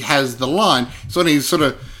because he has the line. So when he's sort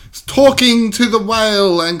of talking to the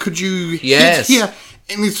whale, and could you Yes. hit here?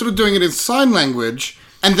 And he's sort of doing it in sign language.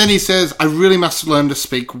 And then he says, I really must learn to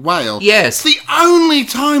speak whale. Yes. It's the only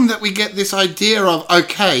time that we get this idea of,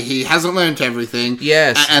 okay, he hasn't learned everything.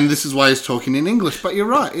 Yes. And this is why he's talking in English. But you're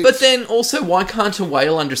right. But then also, why can't a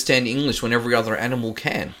whale understand English when every other animal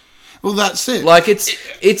can? Well, that's it. Like,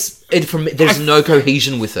 for me, there's no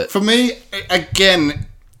cohesion with it. For me, again,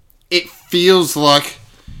 it feels like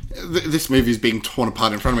this movie is being torn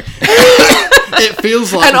apart in front of me. It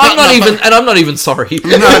feels like, And I'm not even sorry.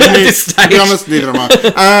 No, at this to be stage. honest, neither am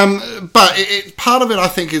I. But part of it, I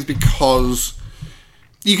think, is because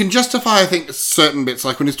you can justify, I think, certain bits,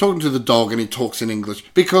 like when he's talking to the dog and he talks in English,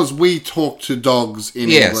 because we talk to dogs in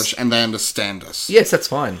Yes. English and they understand us. Yes, that's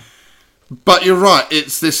fine. But you're right,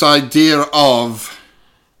 it's this idea of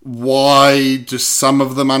why do some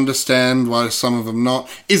of them understand, why do some of them not?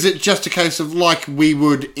 Is it just a case of like we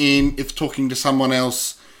would if talking to someone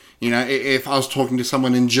else, you know, if I was talking to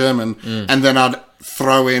someone in German and then I'd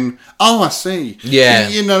throw in, oh, I see. Yeah.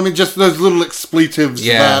 You know what I mean? Just those little expletives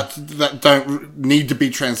Yeah. that don't need to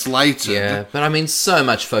be translated. Yeah, but I mean, so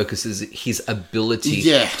much focus is his ability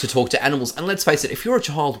Yeah. to talk to animals. And let's face it, if you're a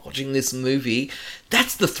child watching this movie,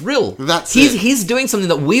 that's the thrill. That's he's, it. He's doing something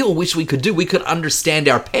that we all wish we could do. We could understand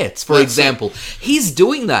our pets, for That's example. He's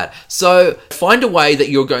doing that. So find a way that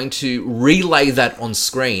you're going to relay that on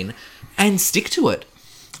screen and stick to it.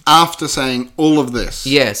 After saying all of this,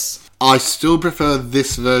 Yes. I still prefer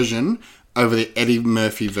this version over the Eddie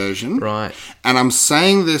Murphy version. Right. And I'm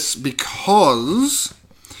saying this because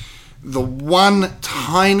the one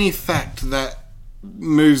tiny fact that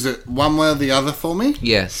moves it one way or the other for me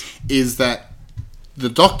Yes. is that the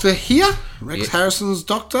doctor here, Rex Harrison's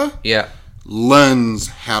doctor, Yeah. learns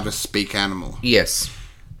how to speak animal. Yes.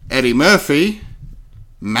 Eddie Murphy,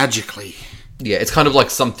 magically. Yeah, it's kind of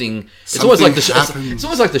like something. It's Something almost like happens. it's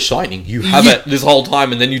almost like The Shining. You have it this whole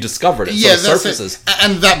time, and then you discover it. It Yeah, sort of that's surfaces. it.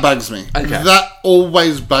 And that bugs me. Okay. That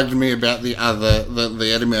always bugged me about the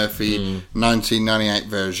Eddie Murphy 1998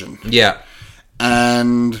 version. Yeah.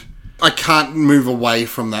 And I can't move away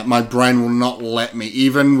from that. My brain will not let me.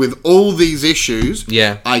 Even with all these issues,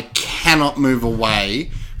 Yeah. I cannot move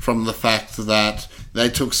away from the fact that they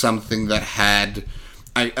took something that had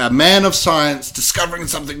a man of science discovering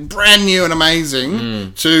something brand new and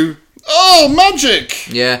amazing to, oh, magic!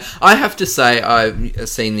 Yeah, I have to say I've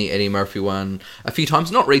seen the Eddie Murphy one a few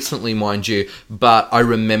times, not recently, mind you, but I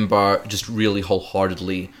remember just really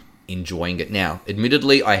wholeheartedly enjoying it now.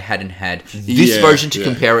 Admittedly, I hadn't had this version to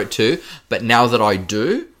compare it to, but now that I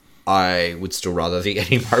do, I would still rather the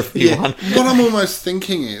Eddie Murphy one. What I'm almost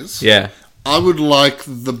thinking is, Yeah. I would like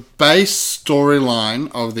the base storyline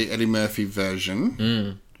of the Eddie Murphy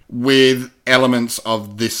version with elements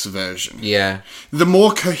of this version. Yeah. The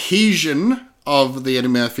more cohesion of the Eddie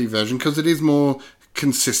Murphy version, because it is more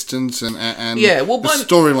consistent and Yeah, well, the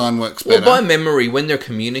storyline works better. Well, by memory, when they're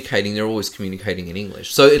communicating, they're always communicating in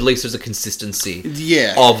English. So at least there's a consistency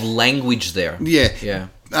Yeah. of language there. Yeah. Yeah.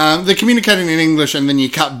 They're communicating in English, and then you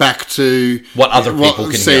cut back to What other people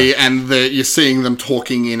can see, hear. and you're seeing them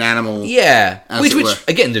talking in animal. Yeah, As which it were.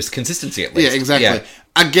 again, there's consistency at least. Yeah, exactly.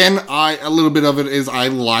 Yeah. Again, a little bit of it is I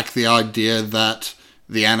like the idea that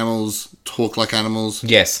the animals talk like animals.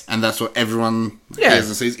 Yes. And that's what everyone Yeah. hears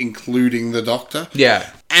and sees, including the Doctor. Yeah.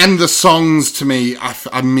 And the songs, to me,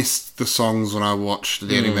 I missed the songs when I watched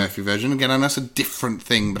the Eddie Murphy version. Again, I know it's a different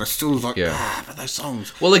thing, but I still was like, but those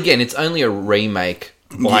songs. Well, again, it's only a remake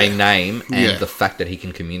by name and Yeah. the fact that he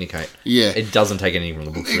can communicate. Yeah. It doesn't take anything from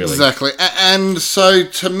the books, really. Exactly. And so,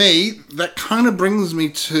 to me, that kind of brings me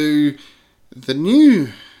to the new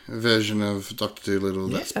version of Dr. Dolittle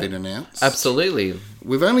that's been announced. Absolutely.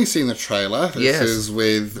 We've only seen the trailer. This Yes. is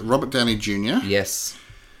with Robert Downey Jr. Yes.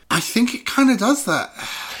 I think it kind of does that.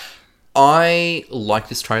 I like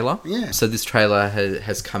this trailer. Yeah. So this trailer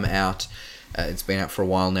has come out. It's been out for a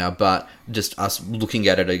while now, but just us looking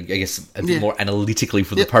at it, I guess, a bit more analytically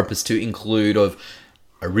for the purpose to include of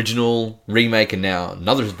original, remake, and now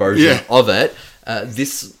another version of it.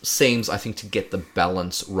 This seems, I think, to get the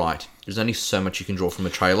balance right. There's only so much you can draw from a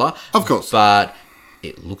trailer. Of course. But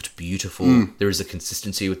it looked beautiful. There is a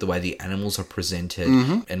consistency with the way the animals are presented.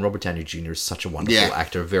 And Robert Downey Jr. is such a wonderful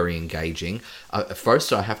actor, very engaging. At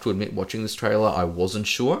first, I have to admit, watching this trailer, I wasn't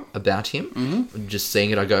sure about him. Just seeing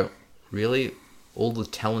it, I go, really? All the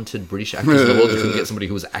talented British actors in the world, they couldn't get somebody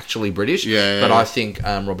who was actually British. But I think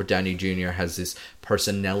Robert Downey Jr. has this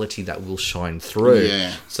personality that will shine through.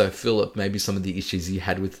 So, Philip, maybe some of the issues you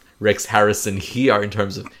had with Rex Harrison here in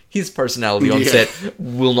terms of his personality on set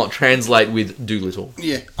will not translate with Dolittle.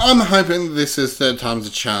 Yeah, I'm hoping this is third time's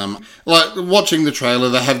a charm. Like, watching the trailer,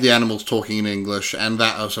 they have the animals talking in English, and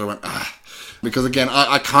that I sort of went, because again,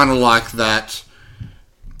 I kind of like that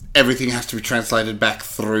everything has to be translated back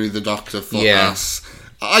through the Doctor for us.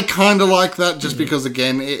 I kind of like that just because,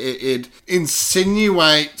 again, it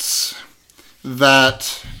insinuates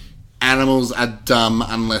that animals are dumb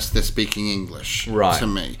unless they're speaking English, to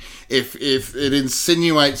me. If it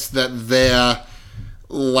insinuates that their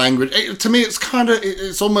language... to me,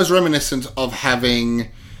 it's almost reminiscent of having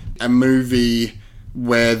a movie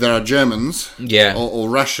where there are Germans or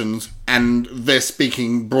Russians and they're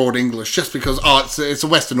speaking broad English just because, it's a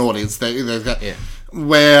Western audience.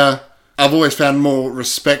 Where I've always found more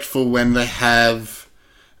respectful when they have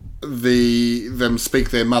them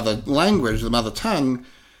speak their mother language, the mother tongue,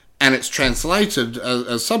 and it's translated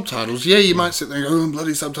as subtitles. Yeah, you might sit there and go,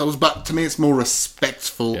 bloody subtitles, but to me it's more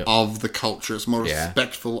respectful of the culture. It's more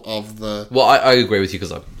respectful of the... Well, I agree with you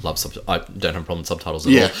because I love subtitles. I don't have a problem with subtitles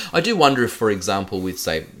at all. I do wonder if, for example, with,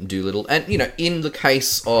 say, Dolittle, and, in the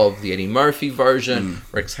case of the Eddie Murphy version,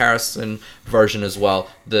 Rex Harrison version as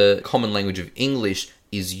well, the common language of English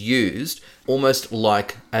is used almost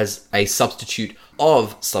like as a substitute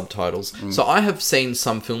of subtitles. So I have seen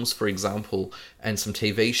some films, for example, and some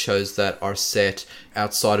TV shows that are set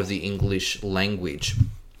outside of the English language.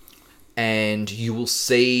 And you will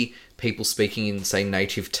see people speaking in, say,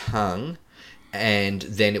 native tongue, and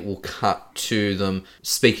then it will cut to them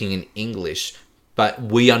speaking in English. But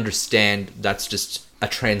we understand that's just a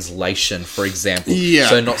translation, for example.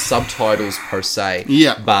 So not subtitles per se.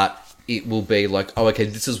 But it will be like,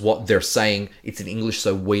 this is what they're saying. It's in English,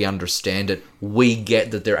 so we understand it. We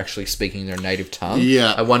get that they're actually speaking their native tongue.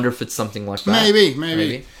 I wonder if it's something like that.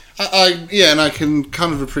 Maybe. And I can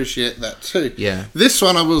kind of appreciate that too. This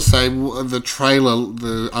one, I will say, the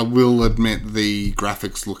trailer, I will admit the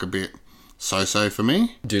graphics look a bit so-so for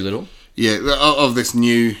me. Dolittle? Of this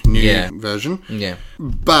new version.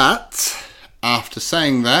 But, after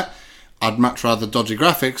saying that, I'd much rather dodgy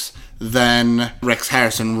graphics than Rex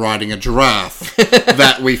Harrison riding a giraffe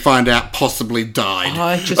that we find out possibly died.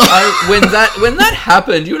 When that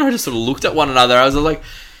happened, you and I just sort of looked at one another. I was like,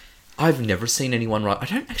 I've never seen anyone ride... I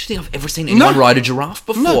don't actually think I've ever seen anyone ride a giraffe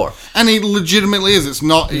before. No. And he legitimately is. It's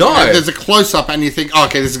not... there's a close-up and you think,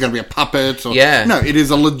 this is going to be a puppet. Or, no, it is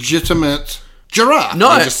a legitimate giraffe.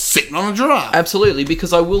 No. They're just sitting on a giraffe. Absolutely,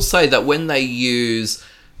 because I will say that when they use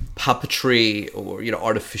puppetry or,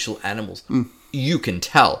 artificial animals... You can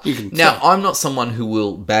tell. Now, I'm not someone who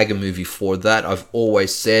will bag a movie for that. I've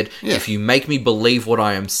always said, if you make me believe what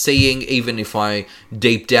I am seeing, even if I,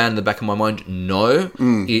 deep down in the back of my mind, know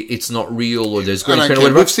it's not real or there's green screen or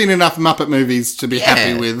whatever. We've seen enough Muppet movies to be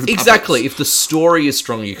happy with exactly. If the story is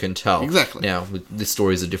strong, you can tell. Exactly. Now, this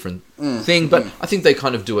story is a different thing, but I think they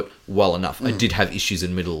kind of do it well enough. I did have issues,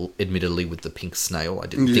 admittedly, with the pink snail. I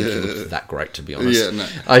didn't think he looked that great, to be honest.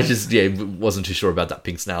 I just, wasn't too sure about that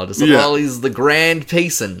pink snail. I just thought, he's the grand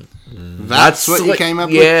piece, and that's what you came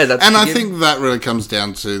up with. And I think that really comes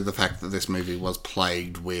down to the fact that this movie was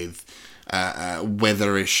plagued with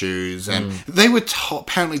weather issues, and they were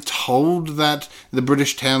apparently told that the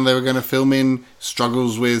British town they were going to film in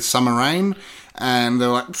struggles with summer rain. And they're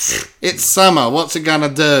like, it's summer, what's it gonna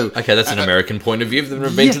do? Okay, that's an American point of view. Have you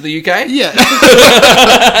ever been to the UK? Yeah.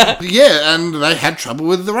 Yeah, and they had trouble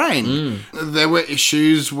with the rain. There were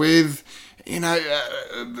issues with,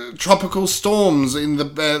 tropical storms in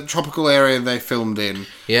the tropical area they filmed in.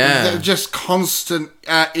 Yeah. They're just constant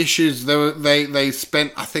issues. They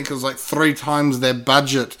spent, I think it was like 3 times their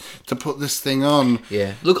budget to put this thing on.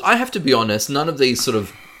 Yeah. Look, I have to be honest, none of these sort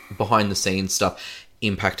of behind-the-scenes stuff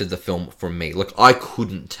impacted the film for me. Like, I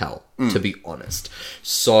couldn't tell, to be honest.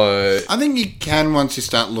 So I think you can once you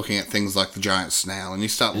start looking at things like the giant snail and you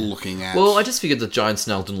start looking at... Well, I just figured the giant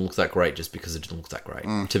snail didn't look that great just because it didn't look that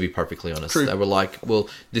great, to be perfectly honest. True. They were like, well,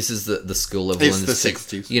 this is the skill level. It's and the this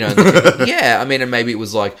 60s. Yeah, I mean, and maybe it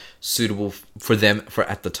was, like, suitable for them for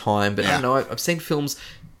at the time. But I don't know, I've seen films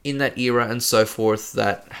in that era and so forth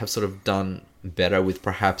that have sort of done better with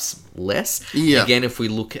perhaps less. Yeah. Again, if we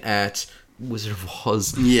look at Wizard of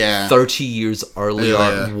Oz 30 years earlier,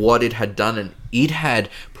 what it had done, and it had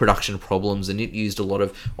production problems, and it used a lot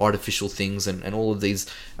of artificial things and all of these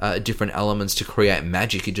different elements to create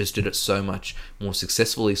magic. It just did it so much more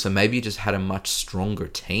successfully, so maybe it just had a much stronger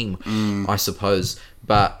team, I suppose.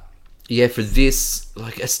 But yeah, for this,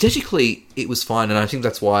 like, aesthetically it was fine, and I think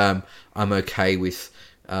that's why I'm okay with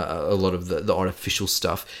a lot of the artificial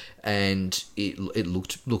stuff. And it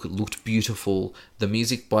looked beautiful. The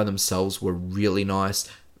music by themselves were really nice,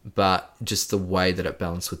 but just the way that it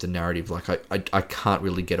balanced with the narrative, like I can't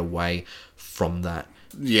really get away from that.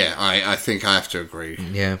 Yeah, I think I have to agree.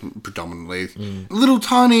 Yeah. Predominantly. A little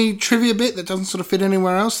tiny trivia bit that doesn't sort of fit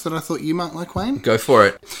anywhere else that I thought you might like, Wayne. Go for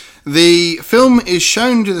it. The film is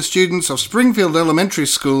shown to the students of Springfield Elementary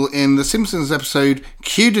School in The Simpsons episode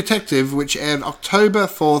Q Detective, which aired October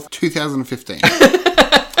 4th, 2015.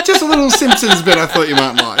 Just a little Simpsons bit I thought you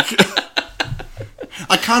might like.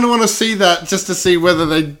 I kind of want to see that just to see whether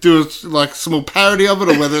they do a small parody of it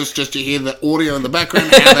or whether it's just you hear the audio in the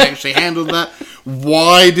background, how they actually handled that.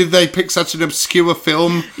 Why did they pick such an obscure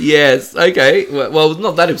film? Yes, okay. Well,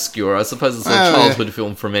 not that obscure. I suppose it's a childhood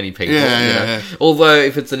film for many people. Yeah. Although,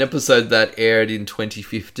 if it's an episode that aired in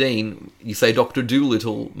 2015, you say Dr.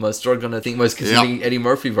 Dolittle, most are going to think most considering Eddie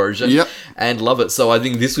Murphy version and love it. So I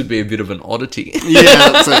think this would be a bit of an oddity. Yeah,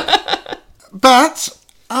 that's it. But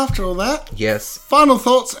after all that, yes. Final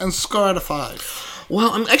thoughts and score out of 5.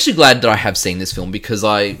 Well, I'm actually glad that I have seen this film because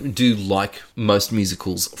I do like most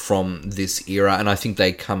musicals from this era, and I think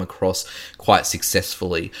they come across quite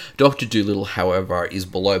successfully. Dr. Dolittle, however, is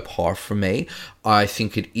below par for me. I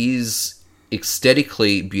think it is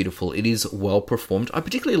aesthetically beautiful. It is well performed. I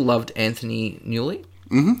particularly loved Anthony Newley.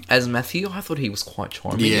 As Matthew. I thought he was quite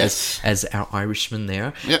charming as our Irishman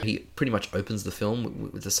there. Yep. He pretty much opens the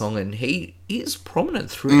film with the song, and he is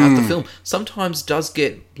prominent throughout the film. Sometimes does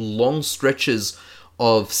get long stretches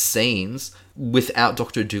of scenes without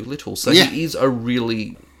Dr. Dolittle. So he is a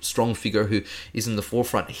really strong figure who is in the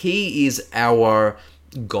forefront. He is our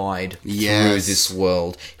guide through this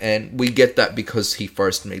world. And we get that because he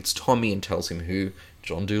first meets Tommy and tells him who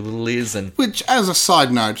John Dolittle is. And which, as a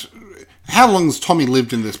side note, how long's Tommy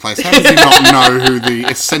lived in this place? How does he not know who the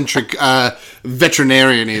eccentric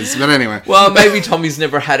veterinarian is? But anyway. Well, maybe Tommy's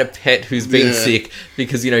never had a pet who's been sick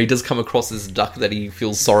because, he does come across as a duck that he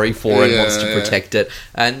feels sorry for and wants to protect it.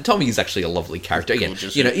 And Tommy is actually a lovely character. Again,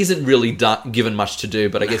 isn't really given much to do,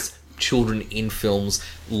 but I guess children in films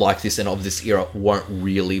like this and of this era won't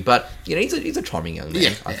really. But, he's a charming young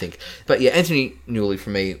man, I think. But yeah, Anthony Newley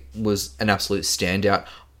for me was an absolute standout.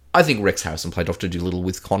 I think Rex Harrison played Dr. Dolittle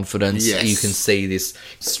with confidence. Yes. You can see this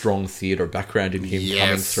strong theatre background in him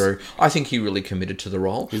coming through. I think he really committed to the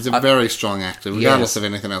role. He's a very strong actor. Regardless of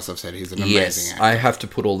anything else I've said, he's an amazing actor. I have to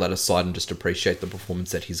put all that aside and just appreciate the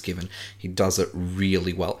performance that he's given. He does it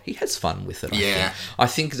really well. He has fun with it, I think. I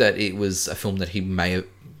think that it was a film that he may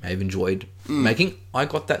have enjoyed making. I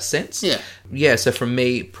got that sense. Yeah, so for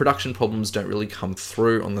me, production problems don't really come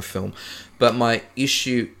through on the film. But my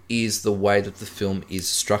issue is the way that the film is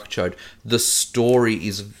structured. The story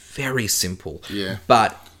is very simple.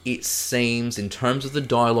 But it seems, in terms of the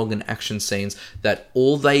dialogue and action scenes, that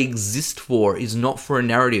all they exist for is not for a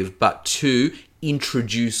narrative, but to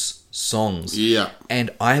introduce songs. And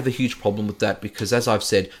I have a huge problem with that because, as I've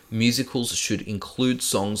said, musicals should include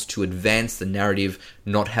songs to advance the narrative,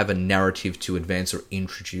 not have a narrative to advance or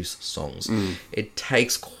introduce songs. It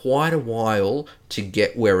takes quite a while to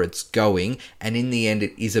get where it's going, and in the end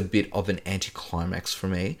it is a bit of an anticlimax for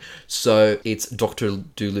me. So it's Dr.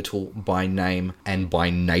 Dolittle by name and by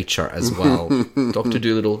nature as well. Dr.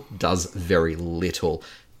 Dolittle does very little.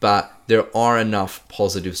 but there are enough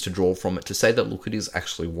positives to draw from it to say that, look, it is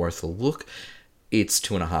actually worth a look. It's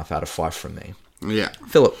 2.5 out of 5 from me. Yeah.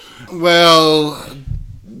 Philip. Well,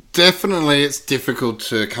 definitely it's difficult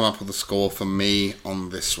to come up with a score for me on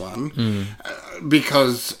this one.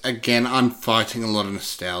 Because, again, I'm fighting a lot of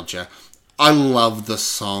nostalgia. I love the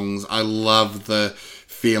songs. I love the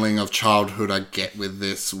feeling of childhood I get with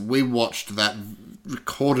this. We watched that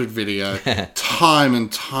recorded video time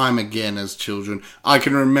and time again as children. I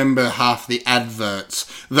can remember half the adverts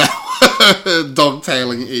that were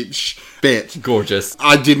dovetailing each bit. Gorgeous.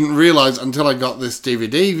 I didn't realise until I got this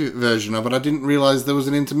DVD version of it, I didn't realise there was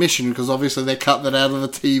an intermission because obviously they cut that out of the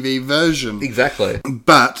TV version. Exactly.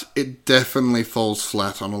 But it definitely falls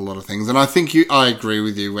flat on a lot of things. And I think I agree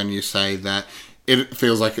with you when you say that it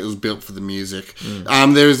feels like it was built for the music.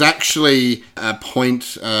 There is actually a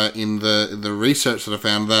point in the research that I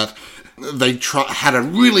found that they had a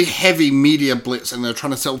really heavy media blitz and they were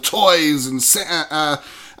trying to sell toys and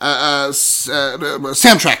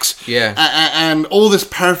soundtracks. Yeah. And all this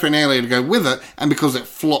paraphernalia to go with it. And because it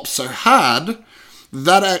flopped so hard,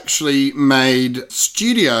 that actually made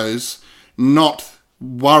studios not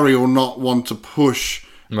worry or not want to push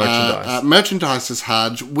merchandise as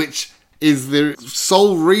hard, which is the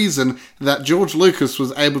sole reason that George Lucas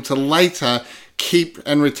was able to later keep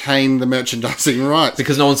and retain the merchandising rights.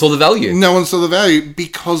 Because no one saw the value. No one saw the value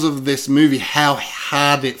because of this movie, how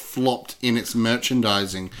hard it flopped in its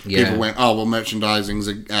merchandising. Yeah. People went, oh, well, merchandising's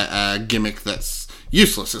a gimmick that's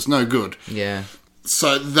useless. It's no good. Yeah.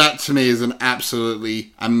 So that, to me, is an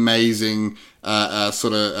absolutely amazing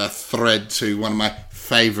sort of thread to one of my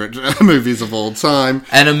favourite movies of all time.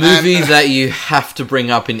 And a movie that you have to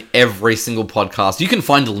bring up in every single podcast. You can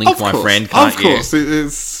find a link, my friend, can't you? Of course.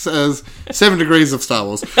 It's 7 Degrees of Star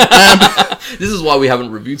Wars. This is why we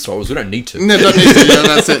haven't reviewed Star Wars. We don't need to. No, don't need to. Yeah,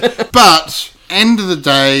 that's it. But, end of the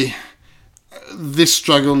day, this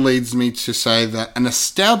struggle leads me to say that a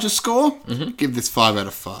nostalgia score, give this 5 out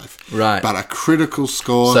of 5. Right. But a critical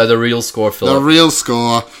score... So the real score, Philip. The real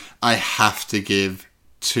score, I have to give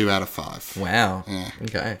 2 out of 5. Wow. Yeah.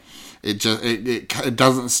 Okay. It just it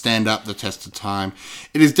doesn't stand up the test of time.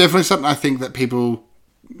 It is definitely something I think that people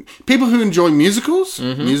who enjoy musicals,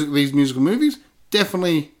 these musical movies,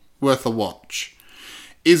 definitely worth a watch.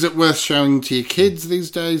 Is it worth showing to your kids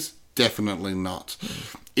these days? Definitely not.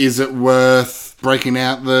 Is it worth breaking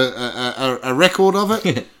out a record of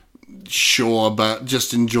it? Sure, but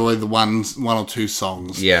just enjoy the one or two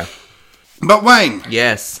songs. Yeah. But Wayne.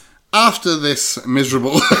 Yes. After this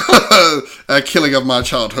miserable killing of my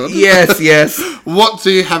childhood... Yes. What do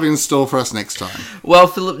you have in store for us next time? Well,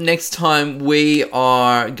 Philip, next time we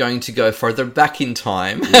are going to go further back in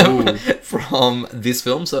time from this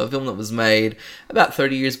film. So a film that was made about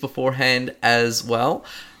 30 years beforehand as well.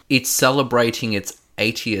 It's celebrating its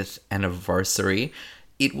 80th anniversary.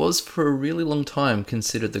 It was for a really long time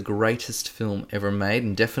considered the greatest film ever made,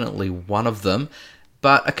 and definitely one of them.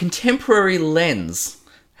 But a contemporary lens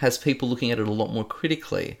has people looking at it a lot more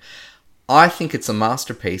critically. I think it's a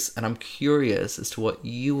masterpiece, and I'm curious as to what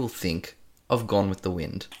you will think of Gone with the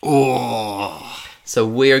Wind. Oh. So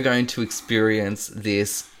we are going to experience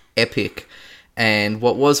this epic, and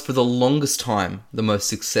what was for the longest time the most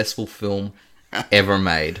successful film ever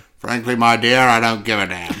made. Frankly, my dear, I don't give a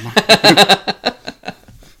damn.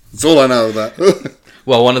 That's all I know of that.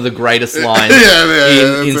 Well, one of the greatest lines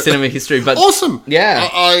in cinema history. But awesome. Yeah.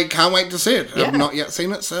 I can't wait to see it. Yeah. I've not yet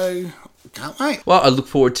seen it, so can't wait. Well, I look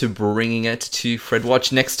forward to bringing it to Fred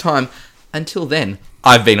Watch next time. Until then,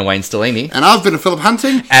 I've been Wayne Stellini. And I've been a Philip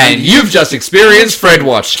Hunting. And you've just experienced Fred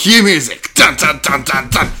Watch. Cue music. Dun, dun, dun, dun,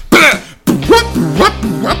 dun.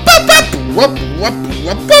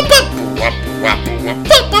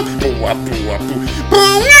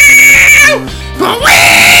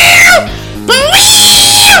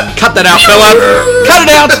 Cut that out, fella. Cut it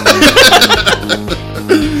out.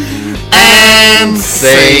 And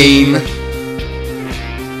Scene.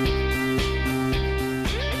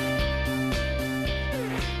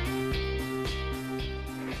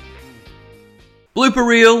 Blooper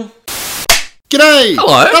reel. G'day.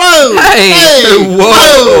 Hello. Hey. Whoa.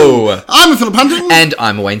 Hello. I'm Philip Hunting. And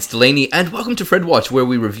I'm Wayne Stellini. And welcome to Fred Watch, where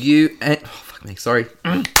we review and... Oh, fuck me, sorry.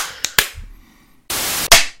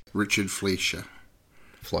 Richard Fleischer.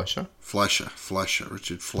 Fleischer.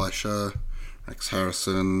 Richard Fleischer. Rex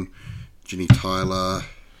Harrison. Ginny Tyler.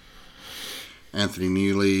 Anthony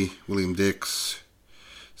Newley. William Dix.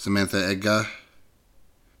 Samantha Edgar.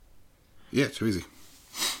 Yeah, too easy.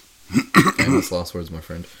 Famous last words, my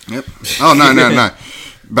friend. Yep. Oh, no.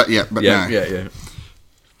 But no. Yeah.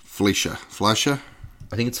 Fleischer.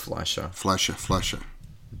 I think it's Fleischer. Fleischer.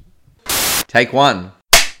 Take one.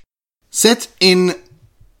 Set in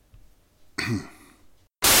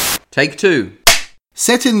Take 2.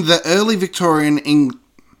 Set in the early Victorian England.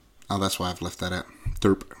 Oh, that's why I've left that out.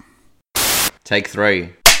 Derp. Take 3.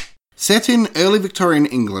 Set in early Victorian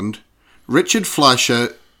England, Richard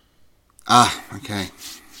Fleischer. Okay.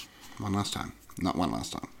 One last time. Not one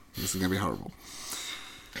last time. This is going to be horrible.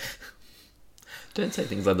 Don't say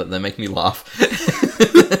things like that. They make me laugh.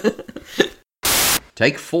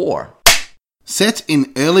 Take 4. Set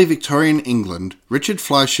in early Victorian England, Richard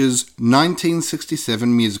Fleischer's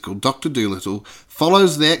 1967 musical Dr. Dolittle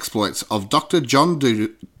follows the exploits of Dr. John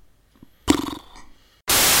Dolittle.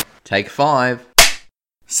 Take 5.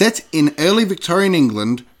 Set in early Victorian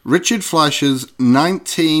England, Richard Fleischer's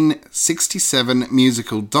 1967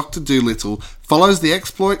 musical Dr. Dolittle follows the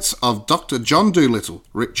exploits of Dr. John Dolittle,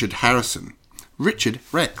 Richard Harrison. Richard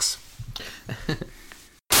Rex.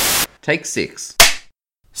 Take 6.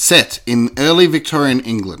 Set in early Victorian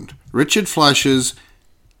England, Richard Fleischer's...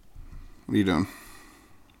 What are you doing?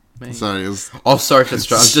 Me. Sorry, it was... Oh, sorry for I was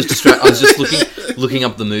just distracted. I was just looking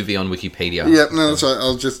up the movie on Wikipedia. Yeah, no, that's right. I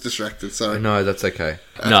was just distracted, sorry. No, that's okay.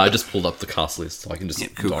 No, I just pulled up the cast list so I can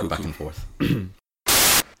just go back and forth.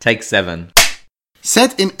 Take 7.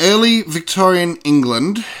 Set in early Victorian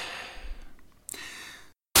England,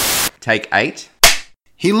 Take 8.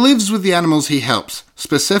 he lives with the animals he helps,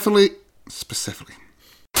 specifically...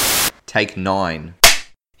 Take 9.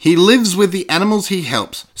 He lives with the animals he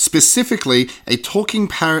helps, specifically a talking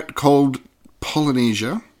parrot called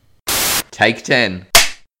Polynesia, Take 10.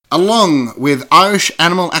 along with Irish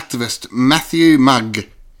animal activist Matthew Mugg,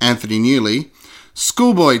 Anthony Newley,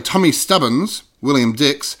 schoolboy Tommy Stubbins, William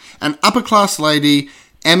Dix, and upper-class lady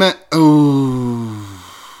Emma...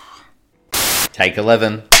 Take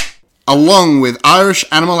 11. along with Irish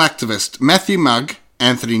animal activist Matthew Mugg,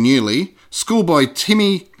 Anthony Newley, schoolboy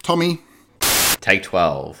Tommy... Take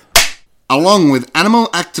 12. along with animal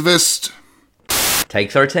activist...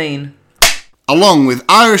 Take 13. along with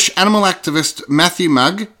Irish animal activist Matthew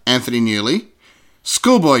Mugg, Anthony Newley,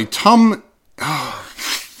 schoolboy Tom...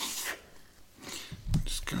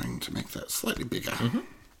 Just going to make that slightly bigger.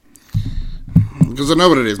 Because I know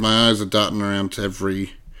what it is. My eyes are darting around to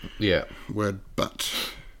every word but.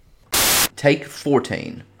 Take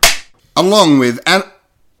 14. Along with...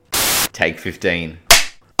 Take 15.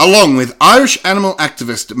 along with Irish animal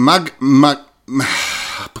activist Mugg...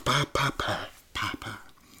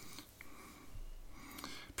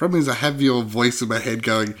 Problem is I have your voice in my head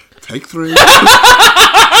going, take 3, take 5.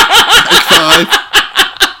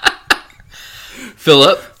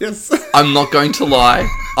 Philip, Yes. I'm not going to lie.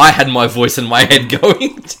 I had my voice in my head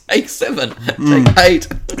going, take 7, take 8.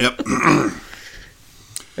 Yep.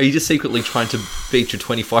 Are you just secretly trying to beat your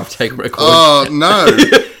 25 take record? Oh, no.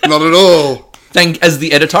 Not at all. As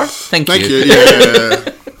the editor, thank you. Thank you.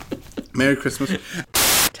 Yeah. Merry Christmas.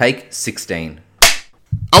 Take 16.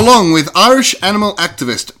 Along with Irish animal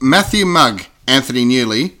activist Matthew Mugg, Anthony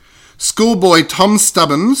Newley, schoolboy Tom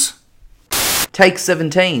Stubbins, Take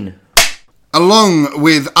 17. along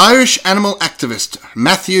with Irish animal activist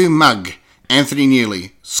Matthew Mugg, Anthony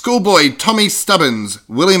Newley, schoolboy Tommy Stubbins,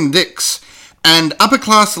 William Dix, and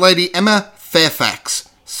upper-class lady Emma Fairfax,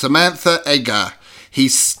 Samantha Agar. He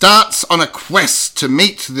starts on a quest to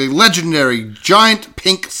meet the legendary giant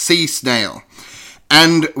pink sea snail,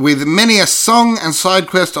 and with many a song and side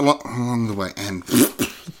quest along the way. And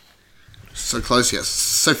so close, yes.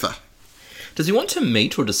 So far. Does he want to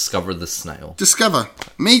meet or discover the snail? Discover.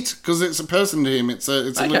 Meet, because it's a person to him. It's a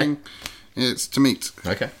living... It's to meet.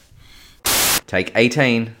 Okay. Take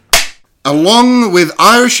 18. Along with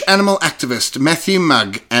Irish animal activist Matthew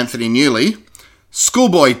Mugg, Anthony Newley,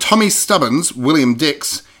 schoolboy Tommy Stubbins, William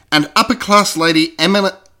Dix, and upper-class lady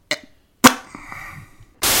Emma...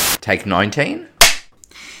 Take 19.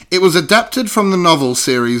 It was adapted from the novel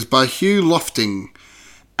series by Hugh Lofting,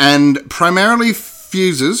 and primarily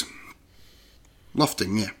fuses...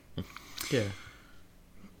 Lofting, yeah. Yeah.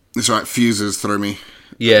 That's right, fuses through me.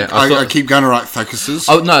 Yeah. I keep going to write focuses.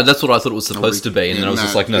 Oh, no, that's what I thought it was supposed to be. And then I was no,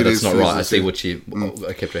 just like, no, it that's is not right. I fuses, see yeah. what you...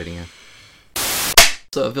 I kept reading it.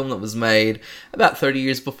 So a film that was made about 30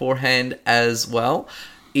 years beforehand as well.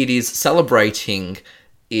 It is celebrating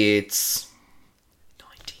its...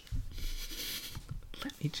 90.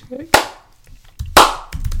 Let me check.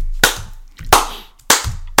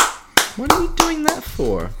 What are you doing that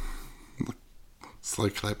for? Slow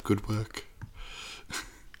clap, good work.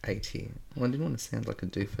 80. Well, I didn't want to sound like a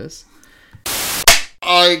doofus.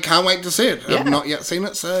 I can't wait to see it. Yeah. I've not yet seen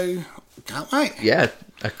it, so can't wait. Yeah,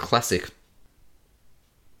 a classic.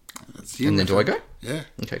 That's you, And then do I go? Yeah.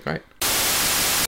 Okay, great.